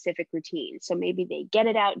few specific routines? So maybe they get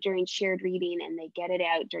it out during shared reading and they get it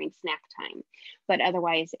out during snack time, but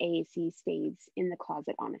otherwise AAC stays in the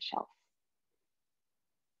closet on a shelf.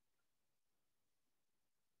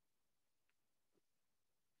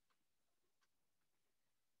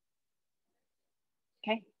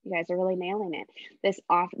 Okay, you guys are really nailing it.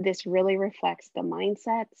 This really reflects the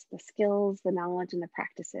mindsets, the skills, the knowledge, and the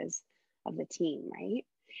practices of the team, right?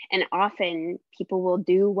 And often people will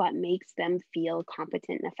do what makes them feel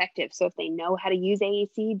competent and effective. So if they know how to use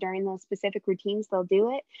AAC during those specific routines, they'll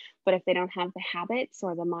do it. But if they don't have the habits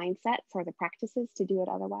or the mindsets or the practices to do it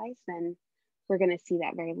otherwise, then we're going to see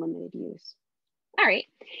that very limited use. All right,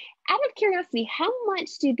 out of curiosity, how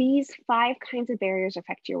much do these 5 kinds of barriers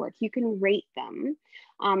affect your work? You can rate them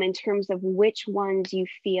in terms of which ones you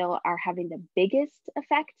feel are having the biggest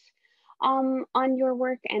effect on your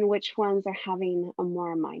work and which ones are having a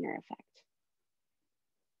more minor effect.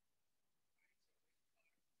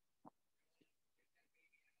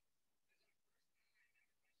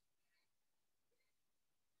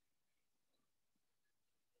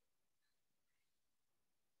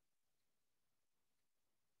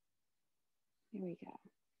 Here we go.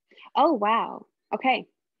 Oh, wow. Okay.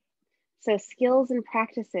 So skills and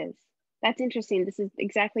practices. That's interesting. This is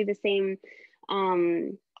exactly the same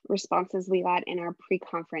responses we got in our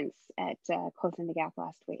pre-conference at Closing the Gap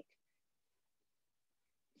last week.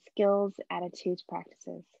 Skills, attitudes,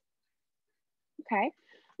 practices. Okay. I'm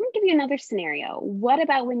gonna give you another scenario. What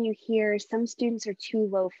about when you hear some students are too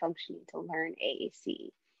low functioning to learn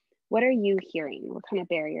AAC? What are you hearing? What kind of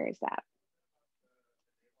barrier is that?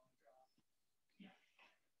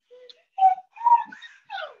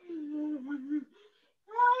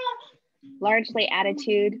 Largely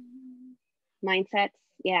attitude, mindsets,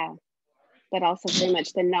 yeah, but also very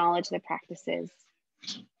much the knowledge, the practices,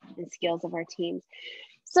 and skills of our teams.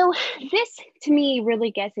 So this, to me, really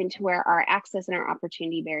gets into where our access and our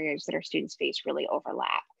opportunity barriers that our students face really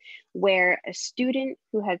overlap, where a student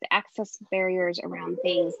who has access barriers around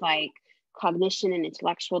things like cognition and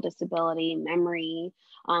intellectual disability, memory,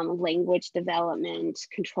 language development,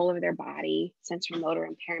 control over their body, sensory motor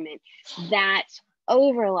impairment, that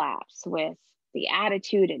overlaps with the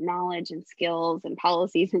attitude and knowledge and skills and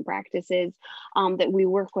policies and practices that we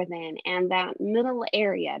work within. And that middle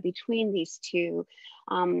area between these two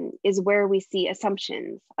is where we see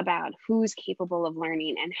assumptions about who's capable of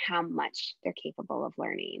learning and how much they're capable of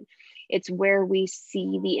learning. It's where we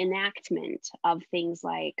see the enactment of things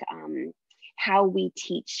like how we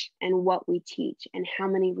teach and what we teach and how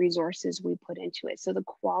many resources we put into it. So the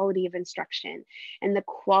quality of instruction and the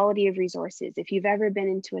quality of resources. If you've ever been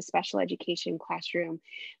into a special education classroom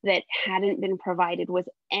that hadn't been provided with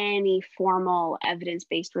any formal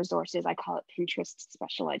evidence-based resources, I call it Pinterest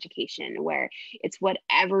special education, where it's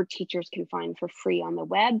whatever teachers can find for free on the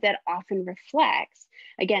web that often reflects,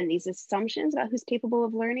 again, these assumptions about who's capable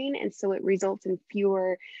of learning. And so it results in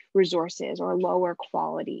fewer resources or lower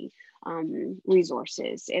quality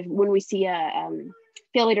resources. When we see a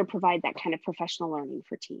failure to provide that kind of professional learning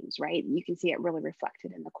for teams, right? You can see it really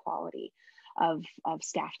reflected in the quality of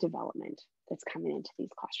staff development that's coming into these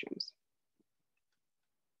classrooms.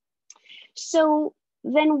 So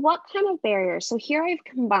then what kind of barriers? So here I've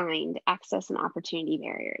combined access and opportunity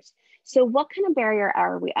barriers. So what kind of barrier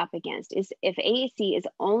are we up against? Is if AAC is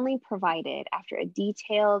only provided after a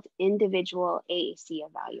detailed individual AAC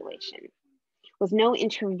evaluation with no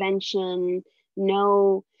intervention,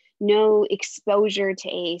 no exposure to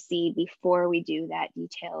AAC before we do that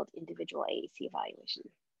detailed individual AAC evaluation.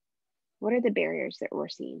 What are the barriers that we're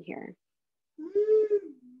seeing here?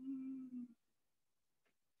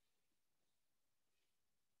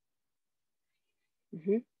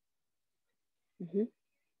 Mm-hmm. Mm-hmm.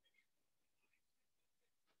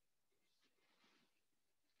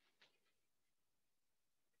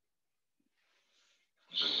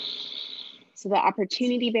 So the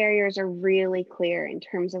opportunity barriers are really clear in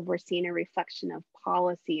terms of we're seeing a reflection of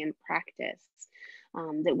policy and practice,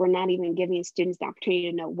 that we're not even giving students the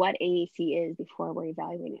opportunity to know what AAC is before we're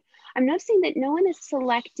evaluating it. I'm noticing that no one is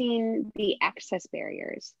selecting the access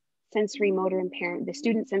barriers, sensory motor impairment, the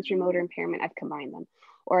student sensory motor impairment, I've combined them,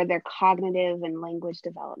 or their cognitive and language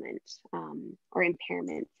development or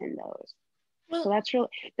impairments in those. Well, so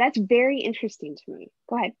that's very interesting to me.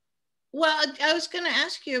 Go ahead. Well, I was going to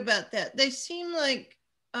ask you about that. They seem like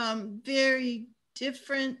very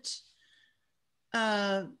different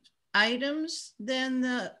items than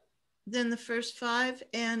the than the first 5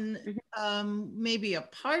 and maybe a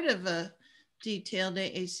part of a detailed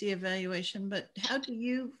AAC evaluation, but how do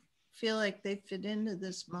you feel like they fit into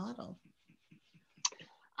this model?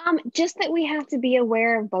 Just that we have to be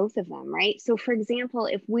aware of both of them, right? So for example,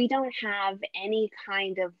 if we don't have any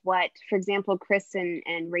kind of what, for example, Chris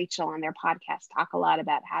and Rachel on their podcast talk a lot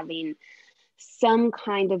about having some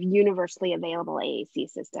kind of universally available AAC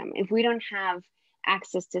system. If we don't have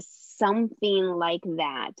access to something like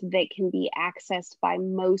that that can be accessed by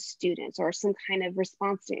most students, or some kind of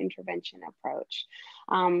response to intervention approach,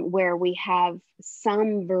 where we have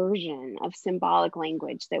some version of symbolic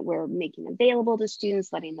language that we're making available to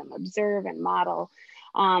students, letting them observe and model,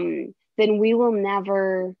 then we'll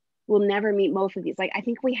never meet both of these. Like, I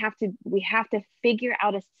think we have to figure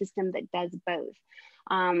out a system that does both.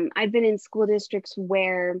 I've been in school districts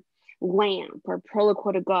where LAMP, or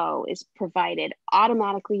Protocol to Go, is provided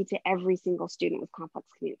automatically to every single student with complex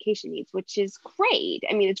communication needs, which is great.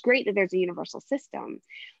 I mean, it's great that there's a universal system,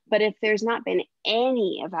 but if there's not been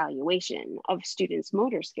any evaluation of students'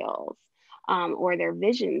 motor skills or their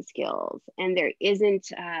vision skills, and there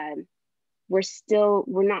isn't,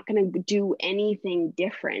 we're not going to do anything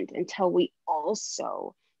different until we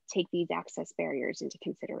also take these access barriers into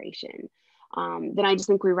consideration. Then I just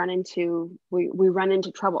think we run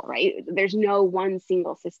into trouble, right? There's no one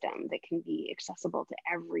single system that can be accessible to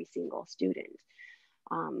every single student.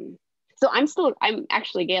 So I'm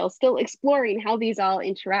actually, Gail, still exploring how these all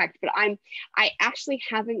interact, but I actually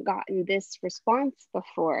haven't gotten this response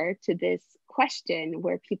before to this question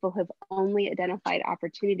where people have only identified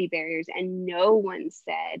opportunity barriers and no one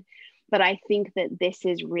said, but I think that this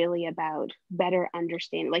is really about better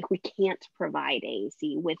understanding. Like, we can't provide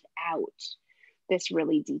AAC without this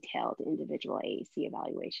really detailed individual AAC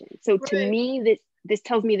evaluation. So to me, this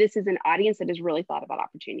tells me this is an audience that has really thought about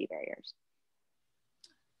opportunity barriers.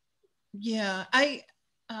 Yeah,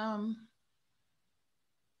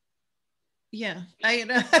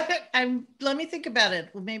 let me think about it.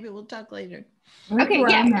 Well, maybe we'll talk later. Okay,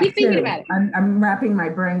 yeah, keep thinking about it. I'm wrapping my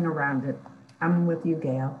brain around it. I'm with you,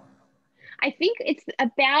 Gail. I think it's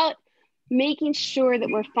about making sure that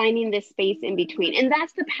we're finding this space in between. And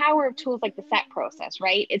that's the power of tools like the SET process,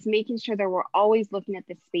 right? It's making sure that we're always looking at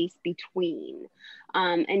the space between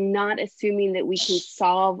and not assuming that we can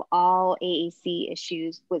solve all AAC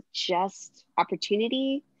issues with just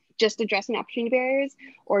addressing opportunity barriers,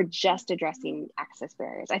 or just addressing access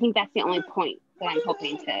barriers. I think that's the only point that I'm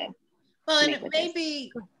hoping to and it may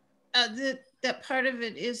be that part of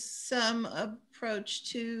it is some approach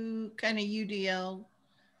to kind of UDL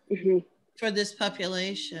for this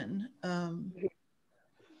population. I'm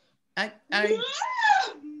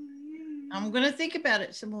going to think about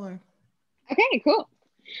it some more. Okay, cool.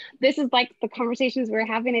 This is like the conversations we're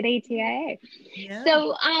having at ATIA. Yeah.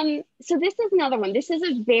 So this is another one. This is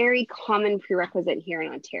a very common prerequisite here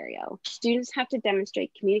in Ontario. Students have to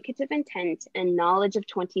demonstrate communicative intent and knowledge of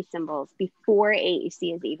 20 symbols before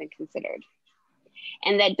AAC is even considered.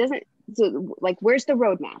 And that doesn't, so like, where's the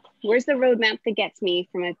roadmap? Where's the roadmap that gets me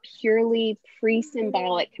from a purely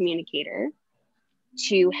pre-symbolic communicator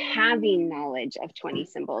to having knowledge of 20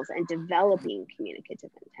 symbols and developing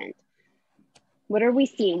communicative intent? What are we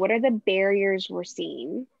seeing? What are the barriers we're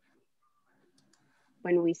seeing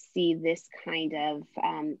when we see this kind of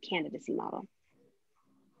candidacy model?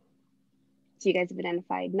 So you guys have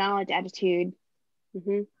identified knowledge, attitude.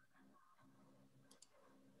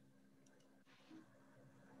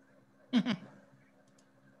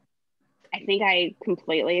 I think I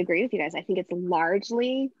completely agree with you guys. I think it's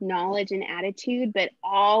largely knowledge and attitude, but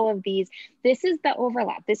all of these, this is the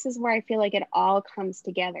overlap. This is where I feel like it all comes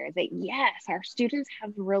together, that yes, our students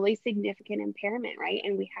have really significant impairment, right?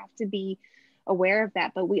 And we have to be aware of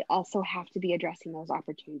that, but we also have to be addressing those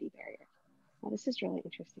opportunity barriers. Well, this is really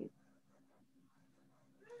interesting.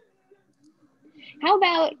 How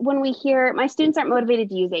about when we hear, my students aren't motivated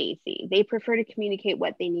to use AAC. They prefer to communicate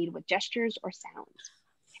what they need with gestures or sounds.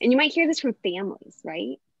 And you might hear this from families,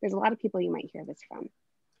 right? There's a lot of people you might hear this from.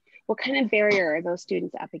 What kind of barrier are those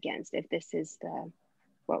students up against if this is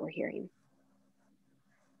what we're hearing?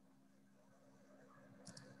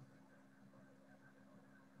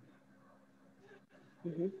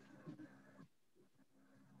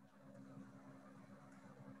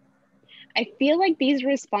 I feel like these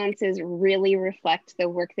responses really reflect the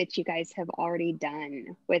work that you guys have already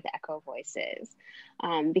done with Echo Voices.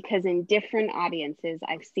 Because in different audiences,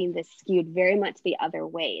 I've seen this skewed very much the other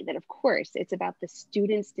way, that of course, it's about the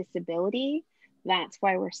student's disability. That's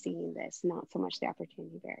why we're seeing this, not so much the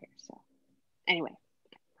opportunity barrier. So anyway.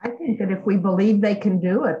 I think that if we believe they can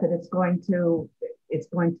do it, that it's going to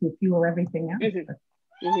fuel everything else.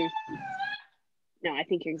 No, I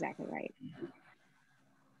think you're exactly right.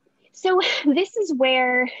 So this is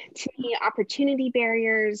where, to me, opportunity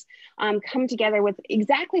barriers come together with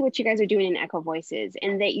exactly what you guys are doing in Echo Voices,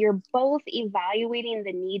 and that you're both evaluating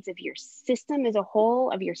the needs of your system as a whole,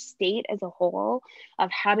 of your state as a whole, of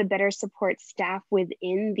how to better support staff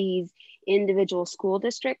within these individual school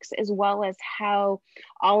districts, as well as how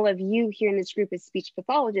all of you here in this group as speech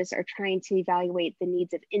pathologists are trying to evaluate the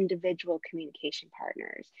needs of individual communication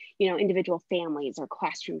partners, you know, individual families or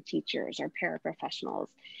classroom teachers or paraprofessionals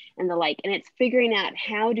and the like. And it's figuring out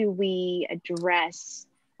how do we address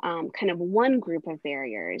kind of one group of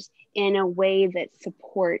barriers in a way that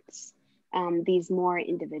supports these more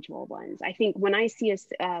individual ones. I think when I see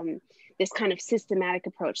this kind of systematic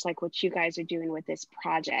approach, like what you guys are doing with this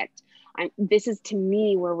project, this is to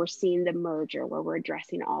me where we're seeing the merger, where we're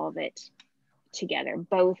addressing all of it together,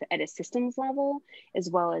 both at a systems level, as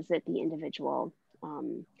well as at the individual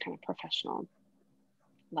kind of professional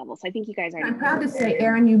level. So I think you guys are. I'm proud to say,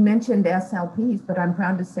 Erin, you mentioned SLPs, but I'm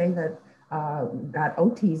proud to say that got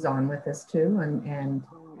OTs on with us too, and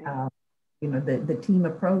you know, the team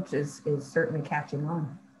approach is certainly catching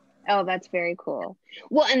on. Oh, that's very cool.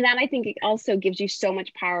 Well, and that I think it also gives you so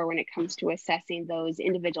much power when it comes to assessing those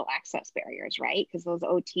individual access barriers, right? Because those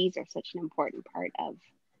OTs are such an important part of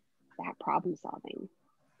that problem solving.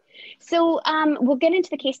 So we'll get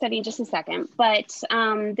into the case study in just a second, but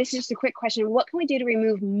this is just a quick question. What can we do to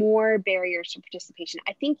remove more barriers to participation?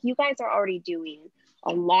 I think you guys are already doing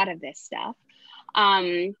a lot of this stuff.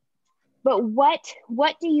 But what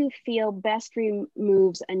do you feel best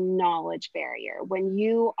removes a knowledge barrier when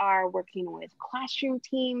you are working with classroom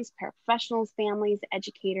teams, paraprofessionals, families,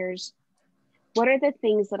 educators? What are the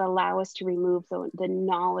things that allow us to remove the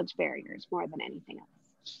knowledge barriers more than anything else?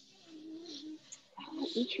 Oh,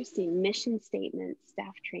 interesting. Mission statements,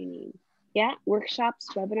 staff training. Yeah, workshops,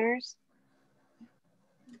 webinars,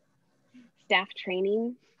 staff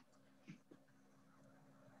training.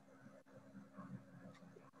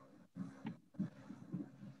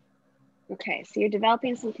 Okay, so you're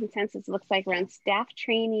developing some consensus, it looks like, around staff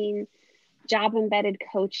training, job embedded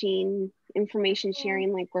coaching, information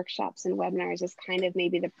sharing like workshops and webinars is kind of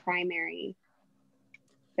maybe the primary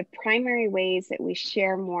ways that we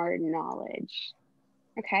share more knowledge.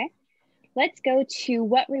 Okay, let's go to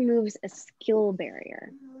what removes a skill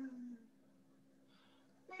barrier.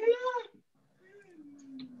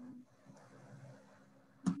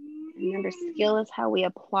 Remember, skill is how we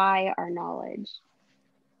apply our knowledge.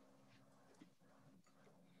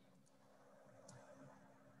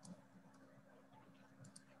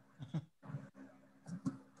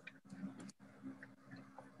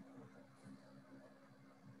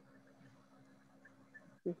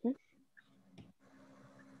 Mm-hmm.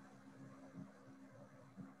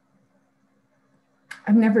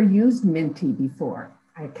 I've never used Minty before.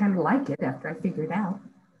 I kind of like it after I figured out.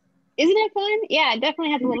 Isn't it fun? Yeah, it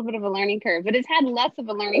definitely has a little bit of a learning curve, but it's had less of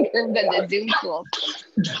a learning curve than the Zoom tools.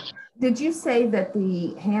 Did you say that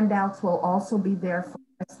the handouts will also be there for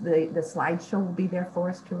us? The slideshow will be there for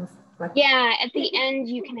us to reflect? Yeah, at the end,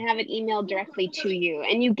 you can have it emailed directly to you,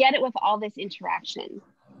 and you get it with all this interaction.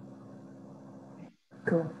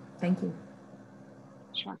 Cool, thank you.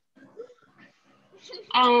 Sure.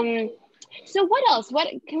 So what else? What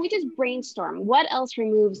can we just brainstorm? What else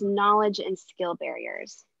removes knowledge and skill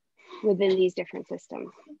barriers within these different systems?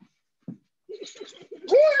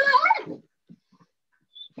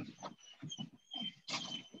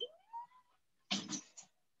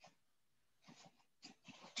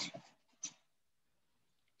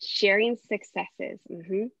 Sharing successes,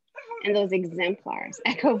 and those exemplars,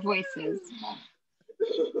 echo voices.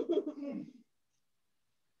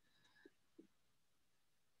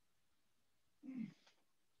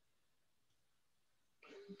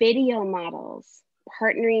 Video models,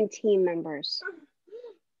 partnering team members.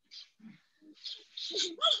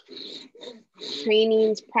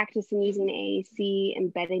 Trainings, practicing using AAC,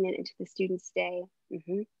 embedding it into the student's day.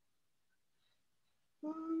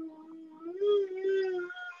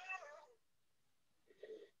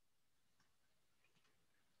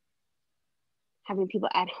 Having people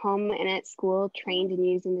at home and at school trained in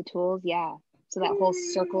using the tools, yeah. So that whole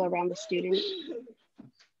circle around the student.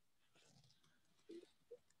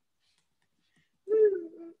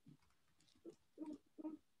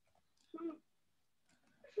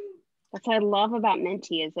 That's what I love about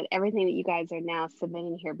Menti is that everything that you guys are now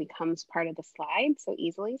submitting here becomes part of the slide so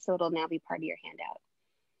easily. So it'll now be part of your handout.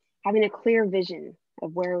 Having a clear vision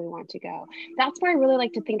of where we want to go. That's where I really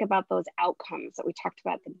like to think about those outcomes that we talked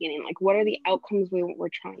about at the beginning. Like, what are the outcomes we're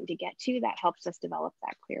trying to get to? That helps us develop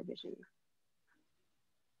that clear vision.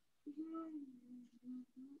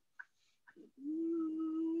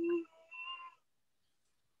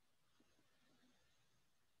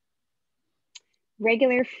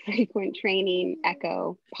 Regular, frequent training,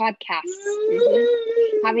 echo, podcasts,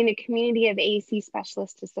 having a community of AAC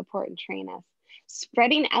specialists to support and train us,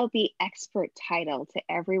 spreading out the expert title to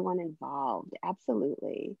everyone involved.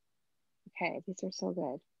 Absolutely. Okay, these are so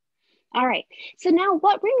good. All right, so now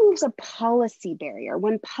what removes a policy barrier?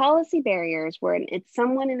 When policy barriers, where it's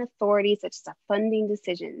someone in authority, such as a funding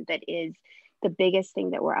decision, that is the biggest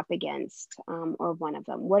thing that we're up against, or one of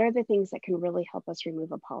them. What are the things that can really help us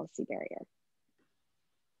remove a policy barrier?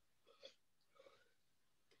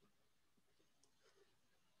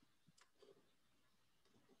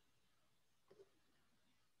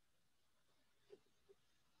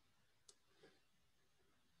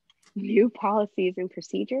 New policies and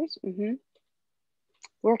procedures.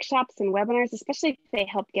 Workshops and webinars, especially if they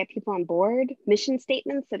help get people on board. Mission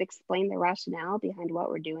statements that explain the rationale behind what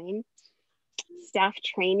we're doing. Staff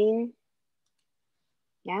training.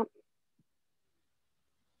 Yeah.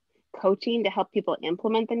 Coaching to help people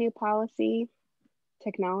implement the new policy.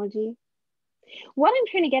 Technology. What I'm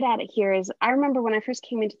trying to get at it here is, I remember when I first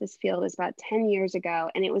came into this field, is about 10 years ago,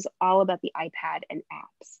 and it was all about the iPad and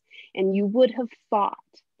apps. And you would have thought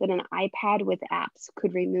that an iPad with apps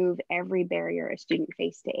could remove every barrier a student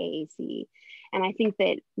faced to AAC. And I think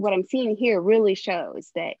that what I'm seeing here really shows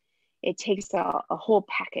that it takes a whole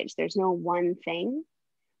package. There's no one thing,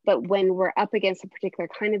 but when we're up against a particular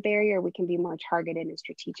kind of barrier, we can be more targeted and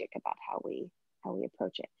strategic about how we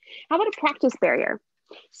approach it. How about a practice barrier?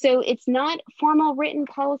 So it's not formal written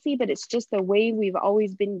policy, but it's just the way we've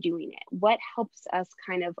always been doing it. What helps us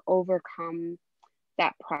kind of overcome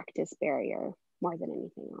that practice barrier more than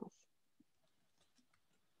anything else?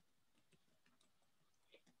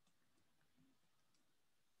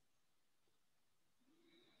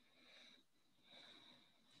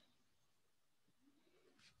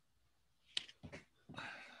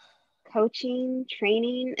 Coaching,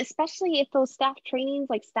 training, especially if those staff trainings,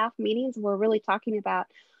 like staff meetings, we're really talking about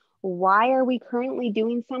why are we currently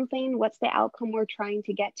doing something? What's the outcome we're trying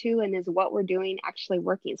to get to? And is what we're doing actually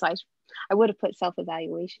working? So I would have put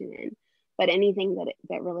self-evaluation in, but anything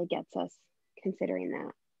that really gets us considering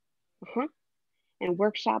that. And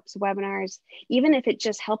workshops, webinars, even if it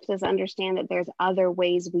just helps us understand that there's other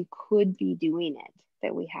ways we could be doing it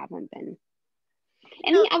that we haven't been.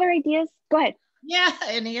 Any other ideas? Go ahead. Yeah,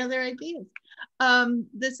 any other ideas?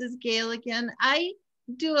 This is Gail again. I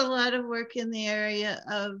do a lot of work in the area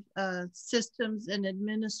of systems and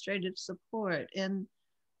administrative support. And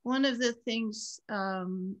one of the things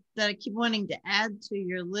that I keep wanting to add to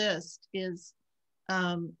your list is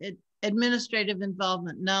administrative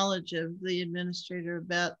involvement, knowledge of the administrator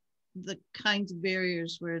about the kinds of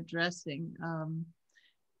barriers we're addressing,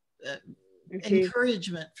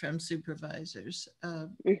 encouragement from supervisors.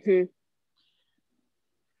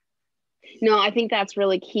 No, I think that's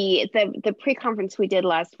really key. The pre-conference we did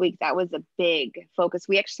last week, that was a big focus.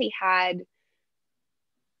 We actually had,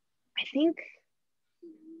 I think,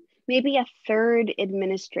 maybe a third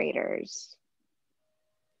administrators,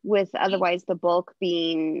 with otherwise the bulk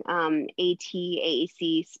being AT,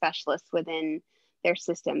 AAC specialists within their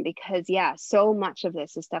system. Because yeah, so much of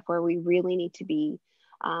this is stuff where we really need to be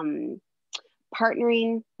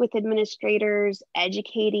partnering with administrators,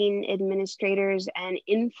 educating administrators, and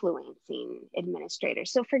influencing administrators.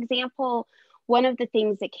 So for example, one of the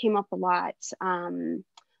things that came up a lot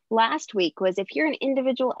last week was, if you're an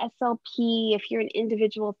individual SLP, if you're an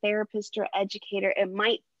individual therapist or educator, it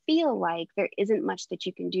might feel like there isn't much that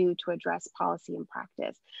you can do to address policy and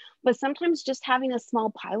practice. But sometimes just having a small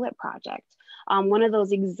pilot project, one of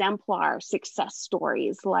those exemplar success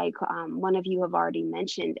stories like one of you have already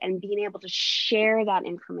mentioned, and being able to share that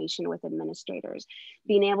information with administrators,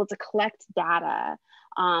 being able to collect data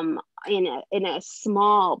in a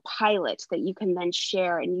small pilot that you can then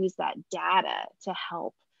share and use that data to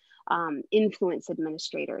help influence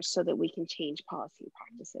administrators so that we can change policy and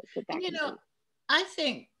practices. I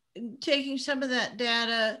think taking some of that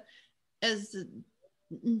data as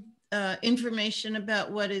information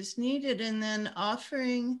about what is needed, and then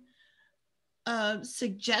offering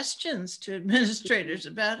suggestions to administrators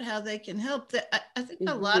about how they can help. I think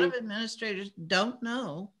a lot of administrators don't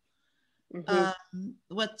know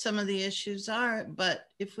what some of the issues are, but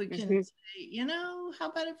if we can say, how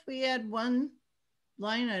about if we add one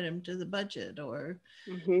line item to the budget, or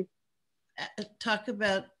talk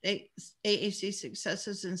about AAC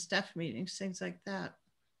successes in staff meetings, things like that.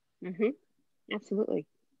 Absolutely.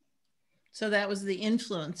 So that was the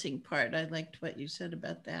influencing part. I liked what you said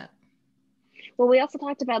about that. Well, we also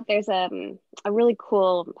talked about there's a really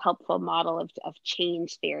cool, helpful model of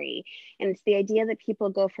change theory. And it's the idea that people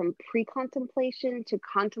go from pre-contemplation to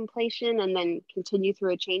contemplation and then continue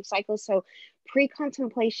through a change cycle. So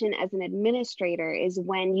pre-contemplation as an administrator is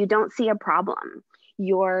when you don't see a problem.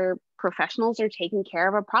 Your professionals are taking care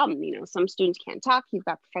of a problem. You know, some students can't talk. You've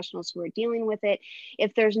got professionals who are dealing with it.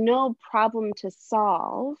 If there's no problem to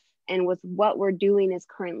solve, and with what we're doing is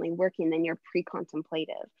currently working, then you're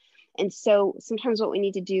pre-contemplative. And so sometimes what we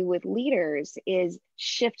need to do with leaders is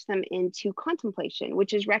shift them into contemplation,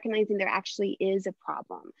 which is recognizing there actually is a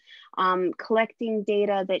problem. Collecting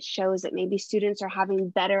data that shows that maybe students are having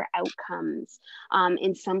better outcomes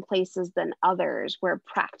in some places than others, where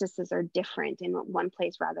practices are different in one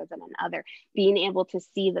place rather than another. Being able to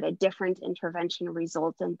see that a different intervention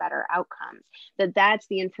results in better outcomes, that's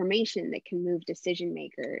the information that can move decision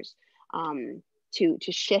makers to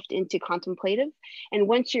shift into contemplative. And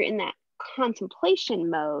once you're in that contemplation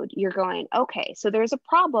mode, you're going, okay, so there's a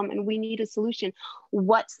problem and we need a solution.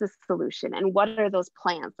 What's the solution? And what are those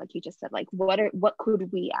plans? Like you just said, like what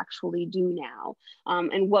could we actually do now?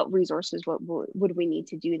 And what resources would we need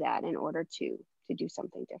to do that in order to do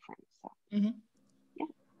something different? So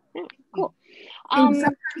yeah, cool. And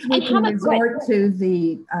sometimes we can resort to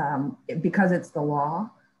the, because it's the law,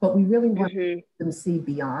 but we really want them to see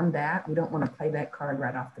beyond that. We don't want to play that card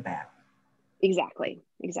right off the bat. Exactly.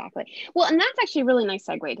 Well, and that's actually a really nice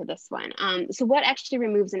segue to this one. So what actually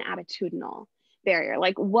removes an attitudinal barrier?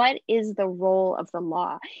 Like, what is the role of the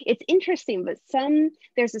law? It's interesting, but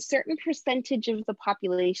there's a certain percentage of the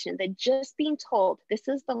population that just being told this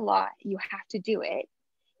is the law, you have to do it,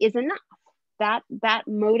 is enough. That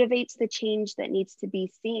motivates the change that needs to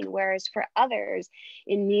be seen. Whereas for others,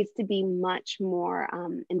 it needs to be much more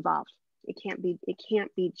involved. It can't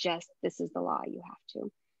be just this is the law, you have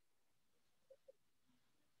to.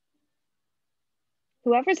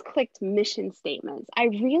 Whoever's clicked mission statements, I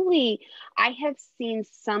have seen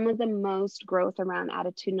some of the most growth around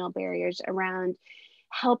attitudinal barriers, around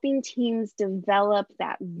helping teams develop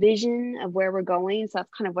that vision of where we're going. So that's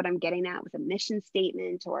kind of what I'm getting at with a mission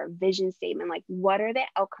statement or a vision statement. Like, what are the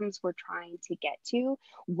outcomes we're trying to get to?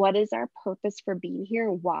 What is our purpose for being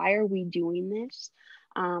here? Why are we doing this?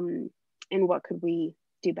 And what could we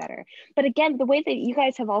do better? But again, the way that you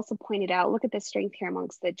guys have also pointed out, look at the strength here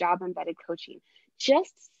amongst the job embedded coaching.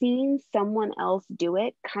 Just seeing someone else do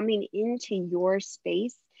it, coming into your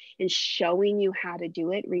space and showing you how to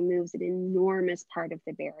do it, removes an enormous part of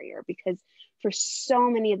the barrier. Because for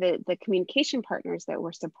so many of the communication partners that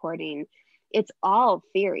we're supporting, it's all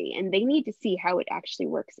theory, and they need to see how it actually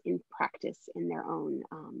works in practice in their own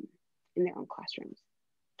classrooms.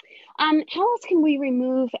 How else can we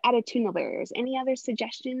remove attitudinal barriers? Any other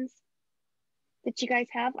suggestions that you guys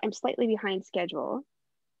have? I'm slightly behind schedule,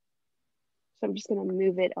 so I'm just going to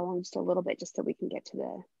move it along just a little bit just so we can get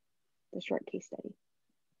to the short case study.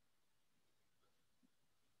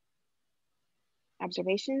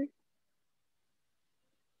 Observation?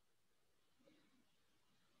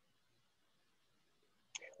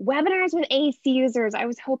 Webinars with AAC users. I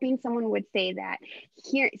was hoping someone would say that.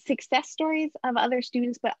 Hear success stories of other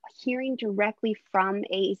students, but hearing directly from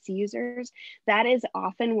AAC users, that is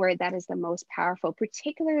often where that is the most powerful,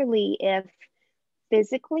 particularly if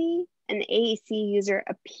physically an AAC user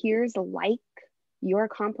appears like your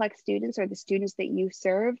complex students or the students that you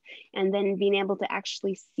serve, and then being able to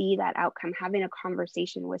actually see that outcome, having a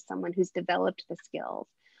conversation with someone who's developed the skills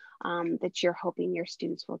that you're hoping your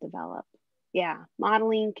students will develop. Yeah,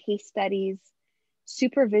 modeling, case studies,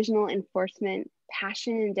 supervisional enforcement,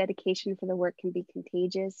 passion and dedication for the work can be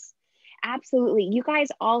contagious. Absolutely. You guys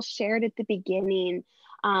all shared at the beginning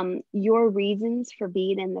your reasons for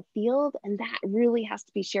being in the field, and that really has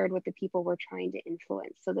to be shared with the people we're trying to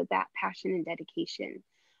influence, so that passion and dedication,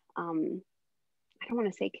 I don't want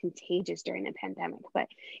to say contagious during a pandemic, but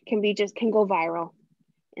can go viral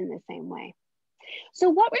in the same way. So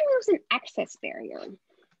what removes an access barrier?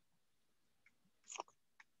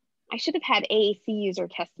 I should have had AAC user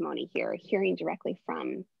testimony here, hearing directly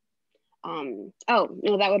from, oh,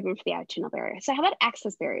 no, that would have been for the attitudinal barrier. So how about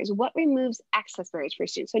access barriers? What removes access barriers for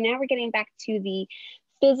students? So now we're getting back to the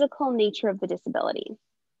physical nature of the disability.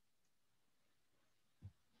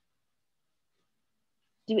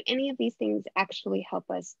 Do any of these things actually help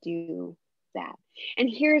us do that? And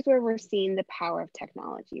here's where we're seeing the power of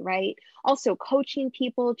technology, right? Also coaching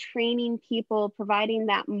people, training people, providing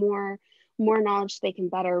that more knowledge so they can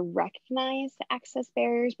better recognize the access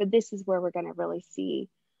barriers. But this is where we're going to really see,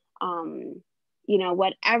 you know,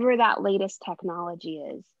 whatever that latest technology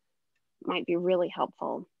is might be really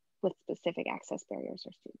helpful with specific access barriers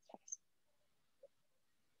our students face.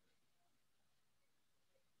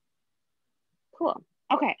 Cool.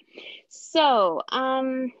 Okay. So,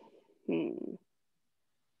 I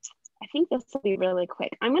think this will be really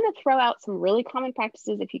quick. I'm going to throw out some really common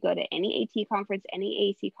practices. If you go to any AT conference,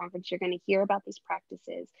 any AAC conference, you're going to hear about these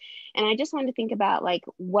practices. And I just wanted to think about like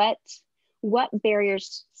what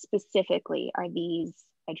barriers specifically are these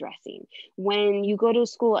addressing? When you go to a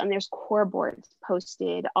school and there's core boards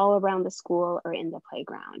posted all around the school or in the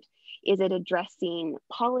playground, is it addressing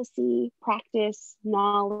policy, practice,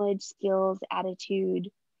 knowledge, skills, attitude,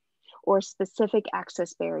 or specific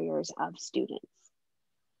access barriers of students?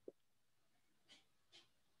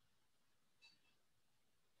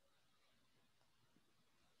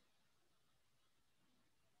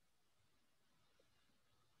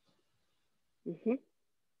 Mm-hmm.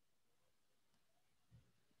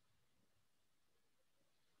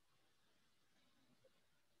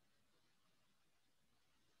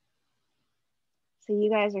 So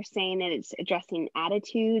you guys are saying that it's addressing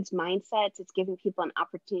attitudes, mindsets, it's giving people an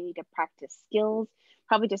opportunity to practice skills,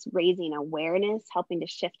 probably just raising awareness, helping to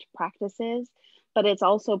shift practices, but it's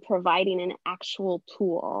also providing an actual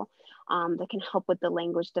tool that can help with the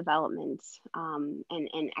language development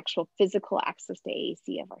and actual physical access to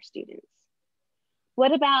AAC of our students.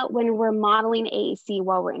 What about when we're modeling AAC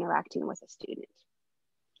while we're interacting with a student?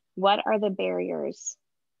 What are the barriers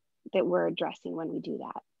that we're addressing when we do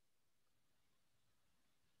that?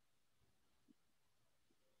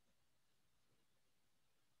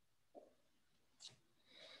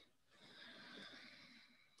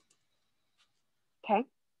 Okay.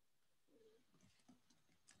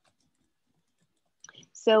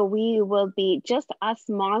 So we will be, just us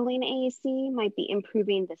modeling AAC might be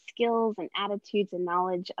improving the skills and attitudes and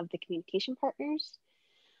knowledge of the communication partners,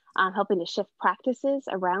 helping to shift practices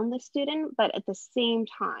around the student, but at the same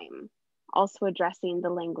time, also addressing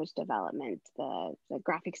the language development, the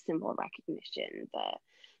graphic symbol recognition,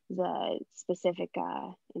 the specific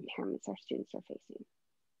impairments our students are facing.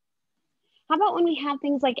 How about when we have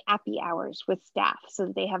things like appy hours with staff so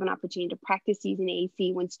that they have an opportunity to practice using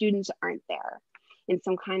AAC when students aren't there in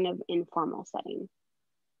some kind of informal setting?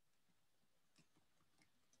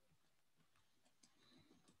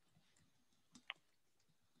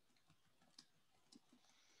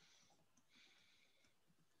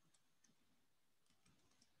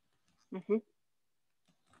 Mm-hmm.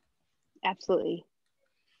 Absolutely.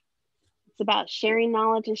 It's about sharing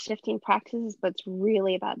knowledge and shifting practices, but it's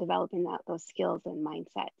really about developing those skills and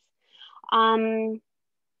mindsets. I'm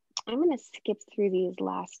going to skip through these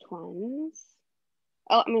last ones.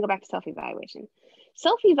 Oh, I'm going to go back to self-evaluation.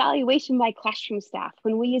 Self-evaluation by classroom staff.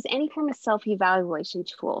 When we use any form of self-evaluation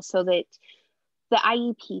tool so that the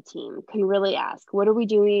IEP team can really ask, what are we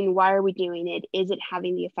doing? Why are we doing it? Is it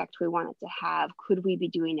having the effect we want it to have? Could we be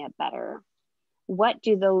doing it better? What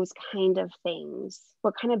do those kind of things,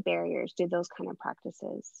 what kind of barriers do those kind of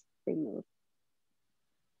practices remove?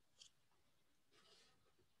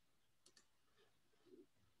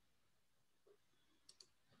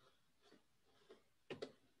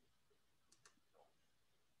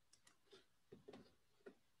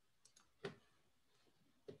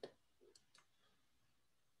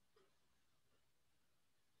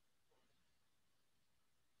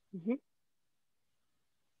 Mm-hmm.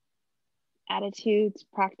 Attitudes,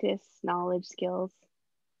 practice, knowledge, skills.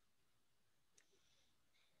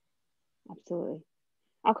 Absolutely.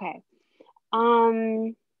 Okay.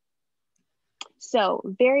 So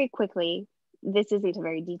very quickly, this isn't a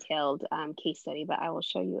very detailed case study, but I will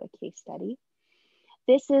show you a case study.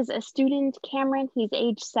 This is a student, Cameron. He's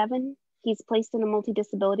age 7. He's placed in a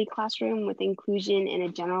multidisability classroom with inclusion in a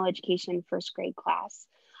general education first grade class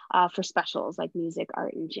for specials like music,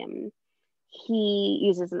 art, and gym. He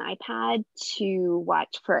uses an iPad to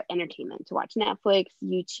watch for entertainment, to watch Netflix,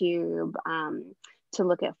 YouTube, to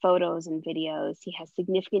look at photos and videos. He has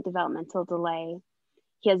significant developmental delay.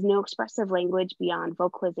 He has no expressive language beyond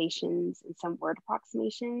vocalizations and some word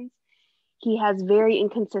approximations. He has very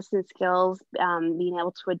inconsistent skills, being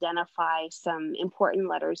able to identify some important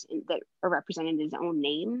letters that are represented in his own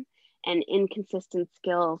name, and inconsistent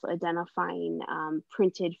skills identifying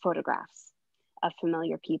printed photographs of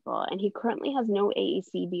familiar people. And he currently has no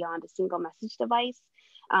AAC beyond a single message device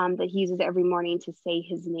that he uses every morning to say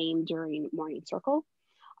his name during morning circle.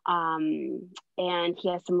 And he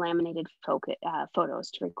has some laminated photos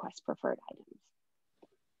to request preferred items.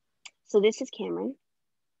 So this is Cameron.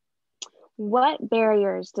 What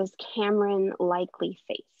barriers does Cameron likely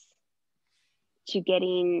face to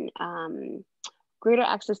getting greater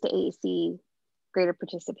access to AAC, greater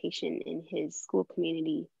participation in his school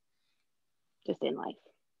community, just in life?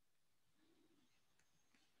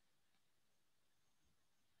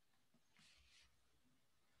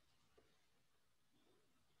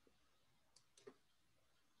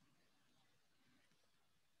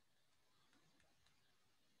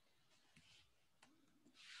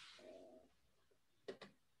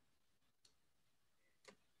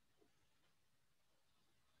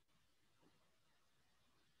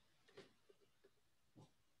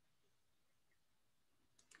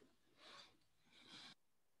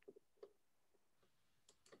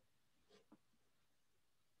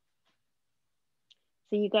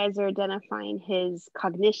 So you guys are identifying his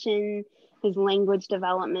cognition, his language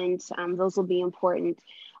development. Those will be important.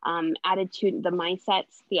 Attitude, the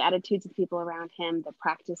mindsets, the attitudes of people around him, the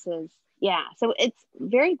practices. Yeah, so it's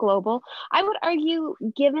very global. I would argue,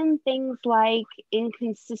 given things like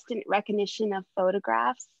inconsistent recognition of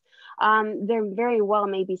photographs, there very well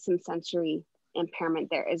may be some sensory impairment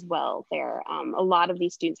there as well. A lot of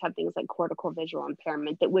these students have things like cortical visual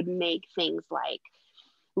impairment that would make things like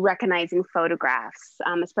recognizing photographs,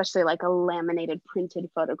 especially like a laminated printed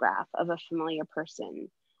photograph of a familiar person,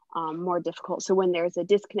 more difficult. So when there's a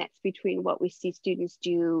disconnect between what we see students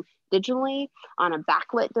do digitally on a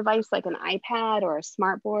backlit device like an iPad or a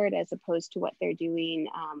smartboard as opposed to what they're doing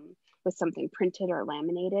with something printed or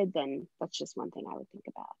laminated, then that's just one thing I would think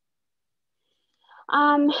about.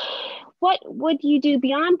 What would you do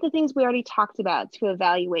beyond the things we already talked about to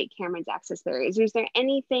evaluate Cameron's access barriers? Is there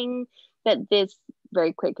anything that this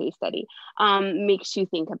very quick case study makes you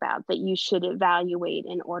think about that you should evaluate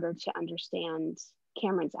in order to understand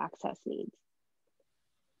Cameron's access needs?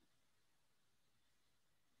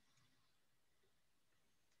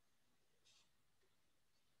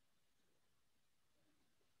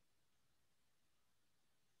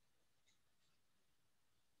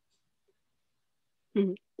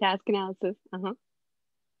 Task analysis.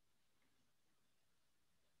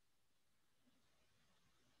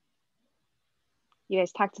 You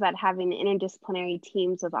guys talked about having interdisciplinary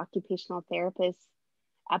teams of occupational therapists.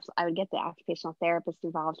 I would get the occupational therapist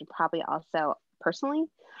involved, and probably also personally,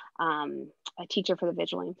 a teacher for the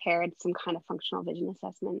visually impaired, some kind of functional vision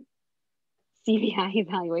assessment, CVI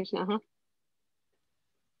evaluation.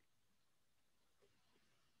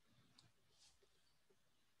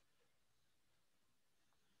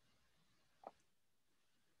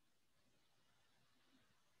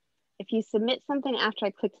 If you submit something after I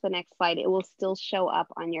click to the next slide, it will still show up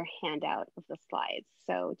on your handout of the slides.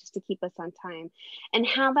 So just to keep us on time. And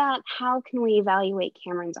how can we evaluate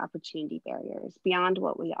Cameron's opportunity barriers beyond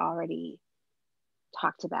what we already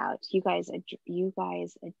talked about? You guys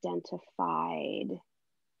identified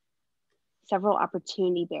several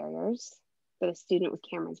opportunity barriers that a student with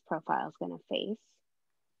Cameron's profile is going to face.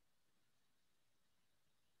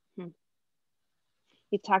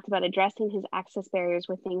 You talked about addressing his access barriers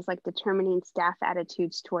with things like determining staff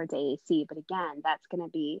attitudes towards AAC, but again, that's going to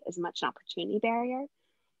be as much an opportunity barrier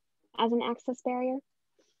as an access barrier.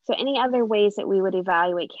 So any other ways that we would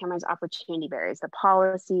evaluate Cameron's opportunity barriers, the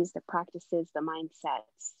policies, the practices, the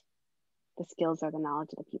mindsets, the skills, or the knowledge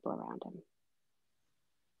of the people around him?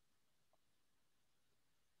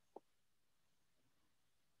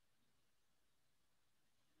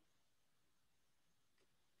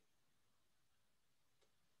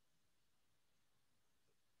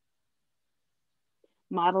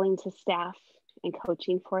 Modeling to staff and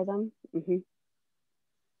coaching for them. You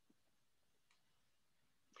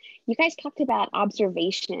guys talked about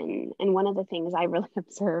observation, and one of the things I really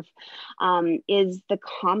observe is the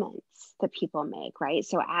comments that people make, right?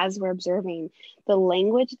 So as we're observing, the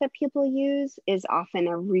language that people use is often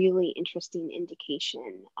a really interesting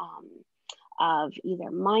indication of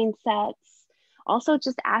either mindsets. Also,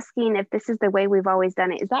 just asking if this is the way we've always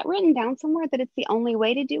done it. Is that written down somewhere that it's the only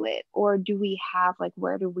way to do it? Or do we have,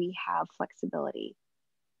 where do we have flexibility?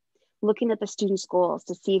 Looking at the student's goals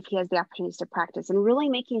to see if he has the opportunities to practice, and really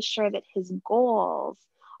making sure that his goals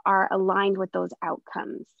are aligned with those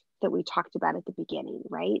outcomes that we talked about at the beginning,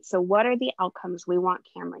 right? So what are the outcomes we want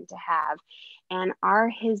Cameron to have? And are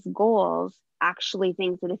his goals actually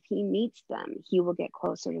things that if he meets them, he will get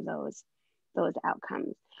closer to those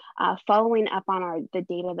outcomes? Following up on the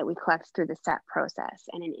data that we collect through the SET process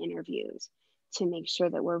and in interviews to make sure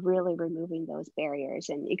that we're really removing those barriers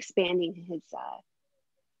and expanding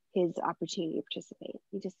his opportunity to participate.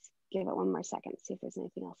 You just give it one more second, see if there's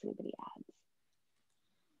anything else anybody adds.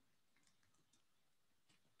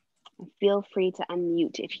 And feel free to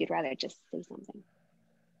unmute if you'd rather just say something.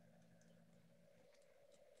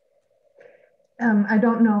 I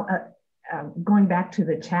don't know, going back to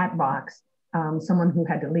the chat box, someone who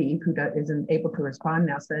had to leave, who isn't able to respond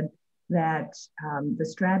now, said that the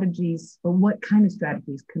strategies, or what kind of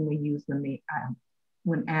strategies can we use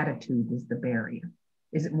when attitude is the barrier?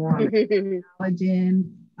 Is it more on the knowledge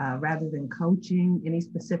end rather than coaching? Any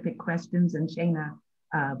specific questions? And Shayna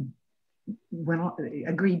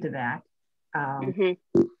agreed to that. And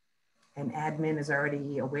admin is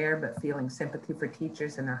already aware, but feeling sympathy for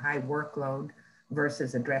teachers and their high workload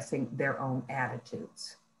versus addressing their own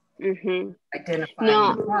attitudes.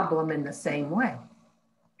 Identifying the problem in the same way.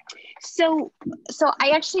 So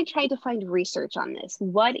I actually tried to find research on this.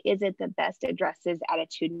 What is it that best addresses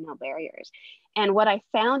attitudinal barriers? And what I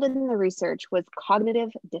found in the research was cognitive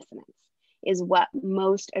dissonance is what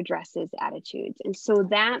most addresses attitudes. And so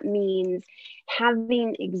that means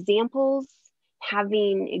having examples,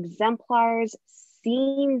 having exemplars,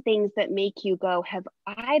 seeing things that make you go, have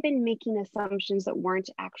I been making assumptions that weren't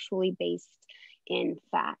actually based in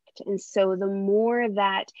fact? And so the more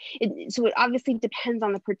that, so it obviously depends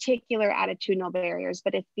on the particular attitudinal barriers,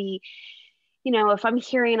 but if if I'm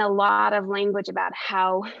hearing a lot of language about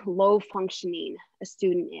how low functioning a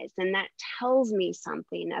student is, then that tells me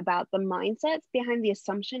something about the mindsets behind the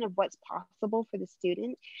assumption of what's possible for the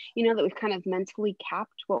student, that we've kind of mentally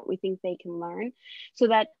capped what we think they can learn. So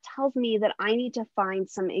that tells me that I need to find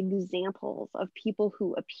some examples of people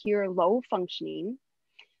who appear low functioning,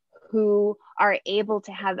 who are able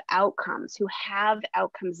to have outcomes,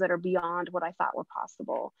 that are beyond what I thought were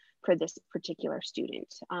possible for this particular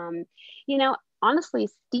student. Honestly,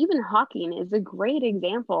 Stephen Hawking is a great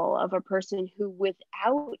example of a person who,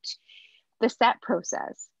 without the SET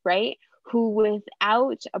process, right? Who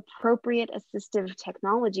without appropriate assistive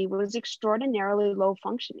technology was extraordinarily low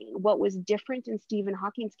functioning. What was different in Stephen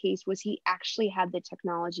Hawking's case was he actually had the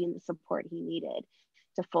technology and the support he needed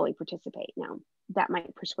to fully participate. Now, that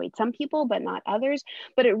might persuade some people, but not others.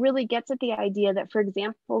 But it really gets at the idea that, for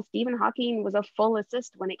example, Stephen Hawking was a full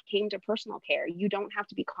assist when it came to personal care. You don't have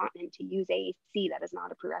to be continent to use AAC. That is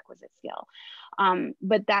not a prerequisite skill.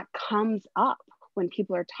 But that comes up when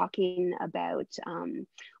people are talking about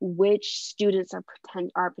which students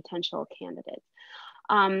are potential candidates.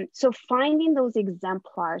 So finding those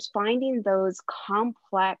exemplars, finding those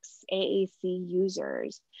complex AAC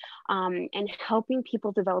users, and helping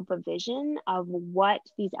people develop a vision of what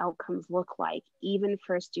these outcomes look like, even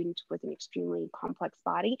for a student with an extremely complex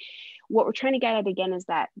body. What we're trying to get at again is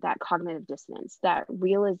that cognitive dissonance, that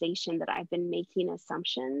realization that I've been making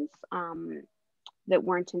assumptions that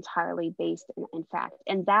weren't entirely based in fact.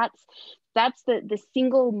 And that's the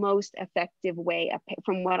single most effective way,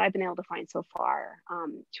 from what I've been able to find so far,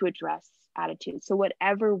 to address attitudes. So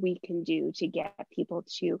whatever we can do to get people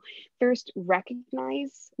to first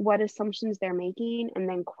recognize what assumptions they're making, and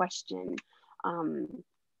then question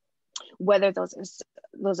whether those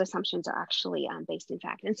assumptions are actually based in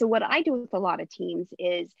fact. And so what I do with a lot of teams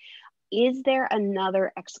is there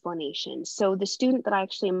another explanation? So the student that I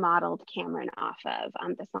actually modeled Cameron off of,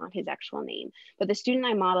 that's not his actual name, but the student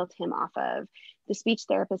I modeled him off of, the speech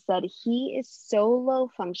therapist said he is so low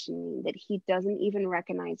functioning that he doesn't even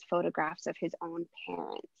recognize photographs of his own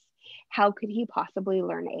parents. How could he possibly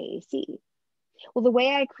learn AAC? Well, the way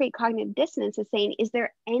I create cognitive dissonance is saying, is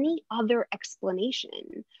there any other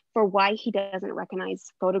explanation for why he doesn't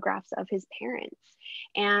recognize photographs of his parents?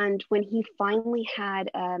 And when he finally had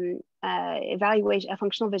a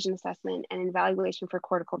functional vision assessment and an evaluation for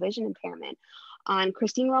cortical vision impairment on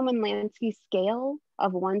Christine Roman Lansky's scale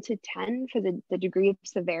of 1 to 10 for the degree of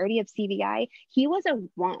severity of CVI, he was a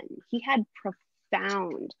 1. He had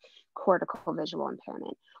profound cortical visual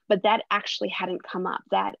impairment, but that actually hadn't come up.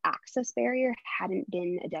 That access barrier hadn't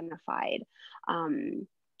been identified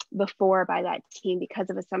before by that team because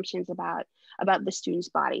of assumptions about the student's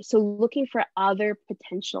body. So looking for other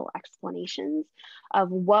potential explanations of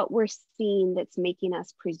what we're seeing that's making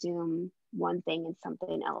us presume one thing and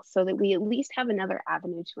something else, so that we at least have another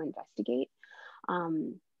avenue to investigate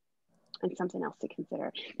and something else to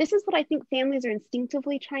consider. This is what I think families are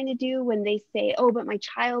instinctively trying to do when they say, oh, but my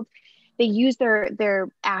child, they use their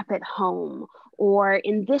app at home, or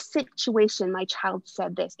in this situation, my child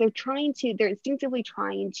said this. They're instinctively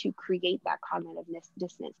trying to create that cognitive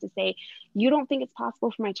dissonance to say, you don't think it's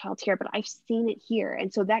possible for my child here, but I've seen it here.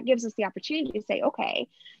 And so that gives us the opportunity to say, okay,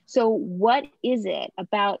 so what is it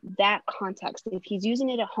about that context? If he's using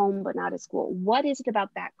it at home, but not at school, what is it about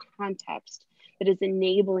that context that is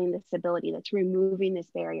enabling this ability, that's removing this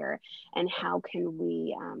barrier? And how can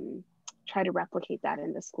we try to replicate that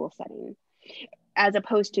in the school setting, as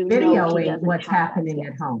opposed to videoing what's happening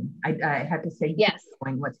at home. I have to say, yes,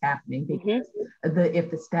 videoing what's happening, because if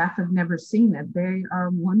the staff have never seen it, they are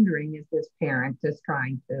wondering, is this parent just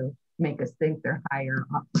trying to make us think they're higher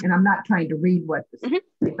up? And I'm not trying to read what the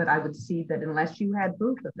but I would see that unless you had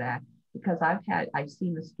proof of that, because I've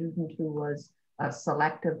seen a student who was a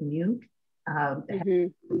selective mute,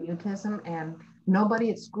 mutism, and nobody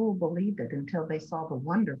at school believed it until they saw the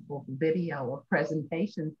wonderful video of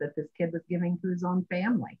presentations that this kid was giving to his own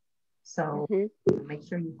family. So make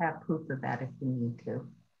sure you have proof of that if you need to.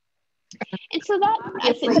 And so that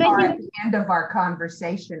at the end of our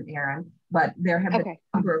conversation, Erin, but there have been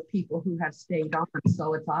a number of people who have stayed on,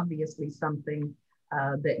 so it's obviously something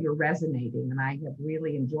that you're resonating. And I have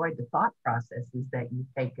really enjoyed the thought processes that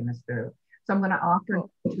you've taken us through. So I'm going to offer an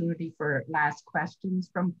opportunity for last questions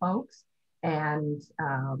from folks and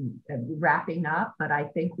wrapping up, but I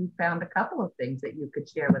think we found a couple of things that you could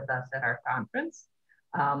share with us at our conference.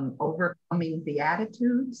 Overcoming the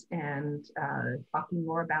attitudes and talking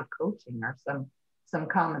more about coaching are some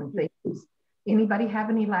common things. Anybody have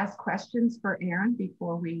any last questions for Erin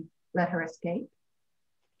before we let her escape?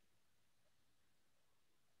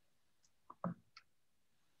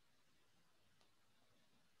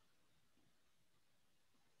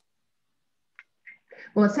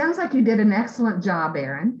 Well, it sounds like you did an excellent job,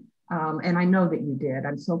 Erin. And I know that you did.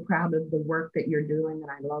 I'm so proud of the work that you're doing,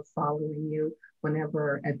 and I love following you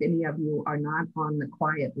whenever, if any of you are not on the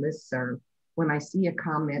quiet listserv, when I see a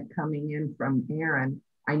comment coming in from Erin,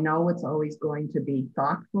 I know it's always going to be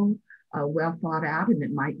thoughtful, well thought out, and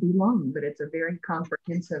it might be long, but it's a very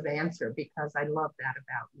comprehensive answer because I love that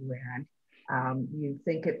about you, Erin. You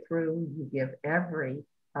think it through, you give every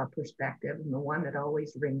perspective, and the one that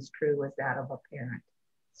always rings true is that of a parent.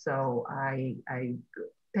 So I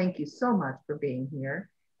thank you so much for being here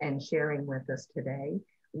and sharing with us today.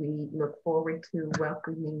 We look forward to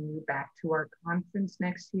welcoming you back to our conference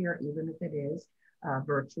next year, even if it is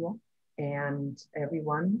virtual. And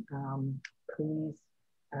everyone, please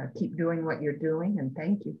keep doing what you're doing, and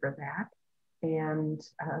thank you for that. And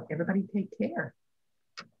everybody take care.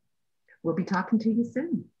 We'll be talking to you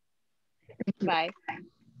soon. Thank you. Bye.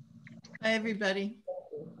 Bye, everybody.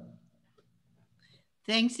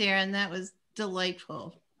 Thanks, Erin. That was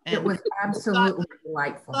delightful. It was absolutely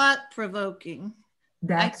delightful. Thought-provoking.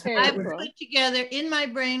 That's I put together, in my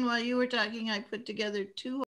brain while you were talking, I put together 2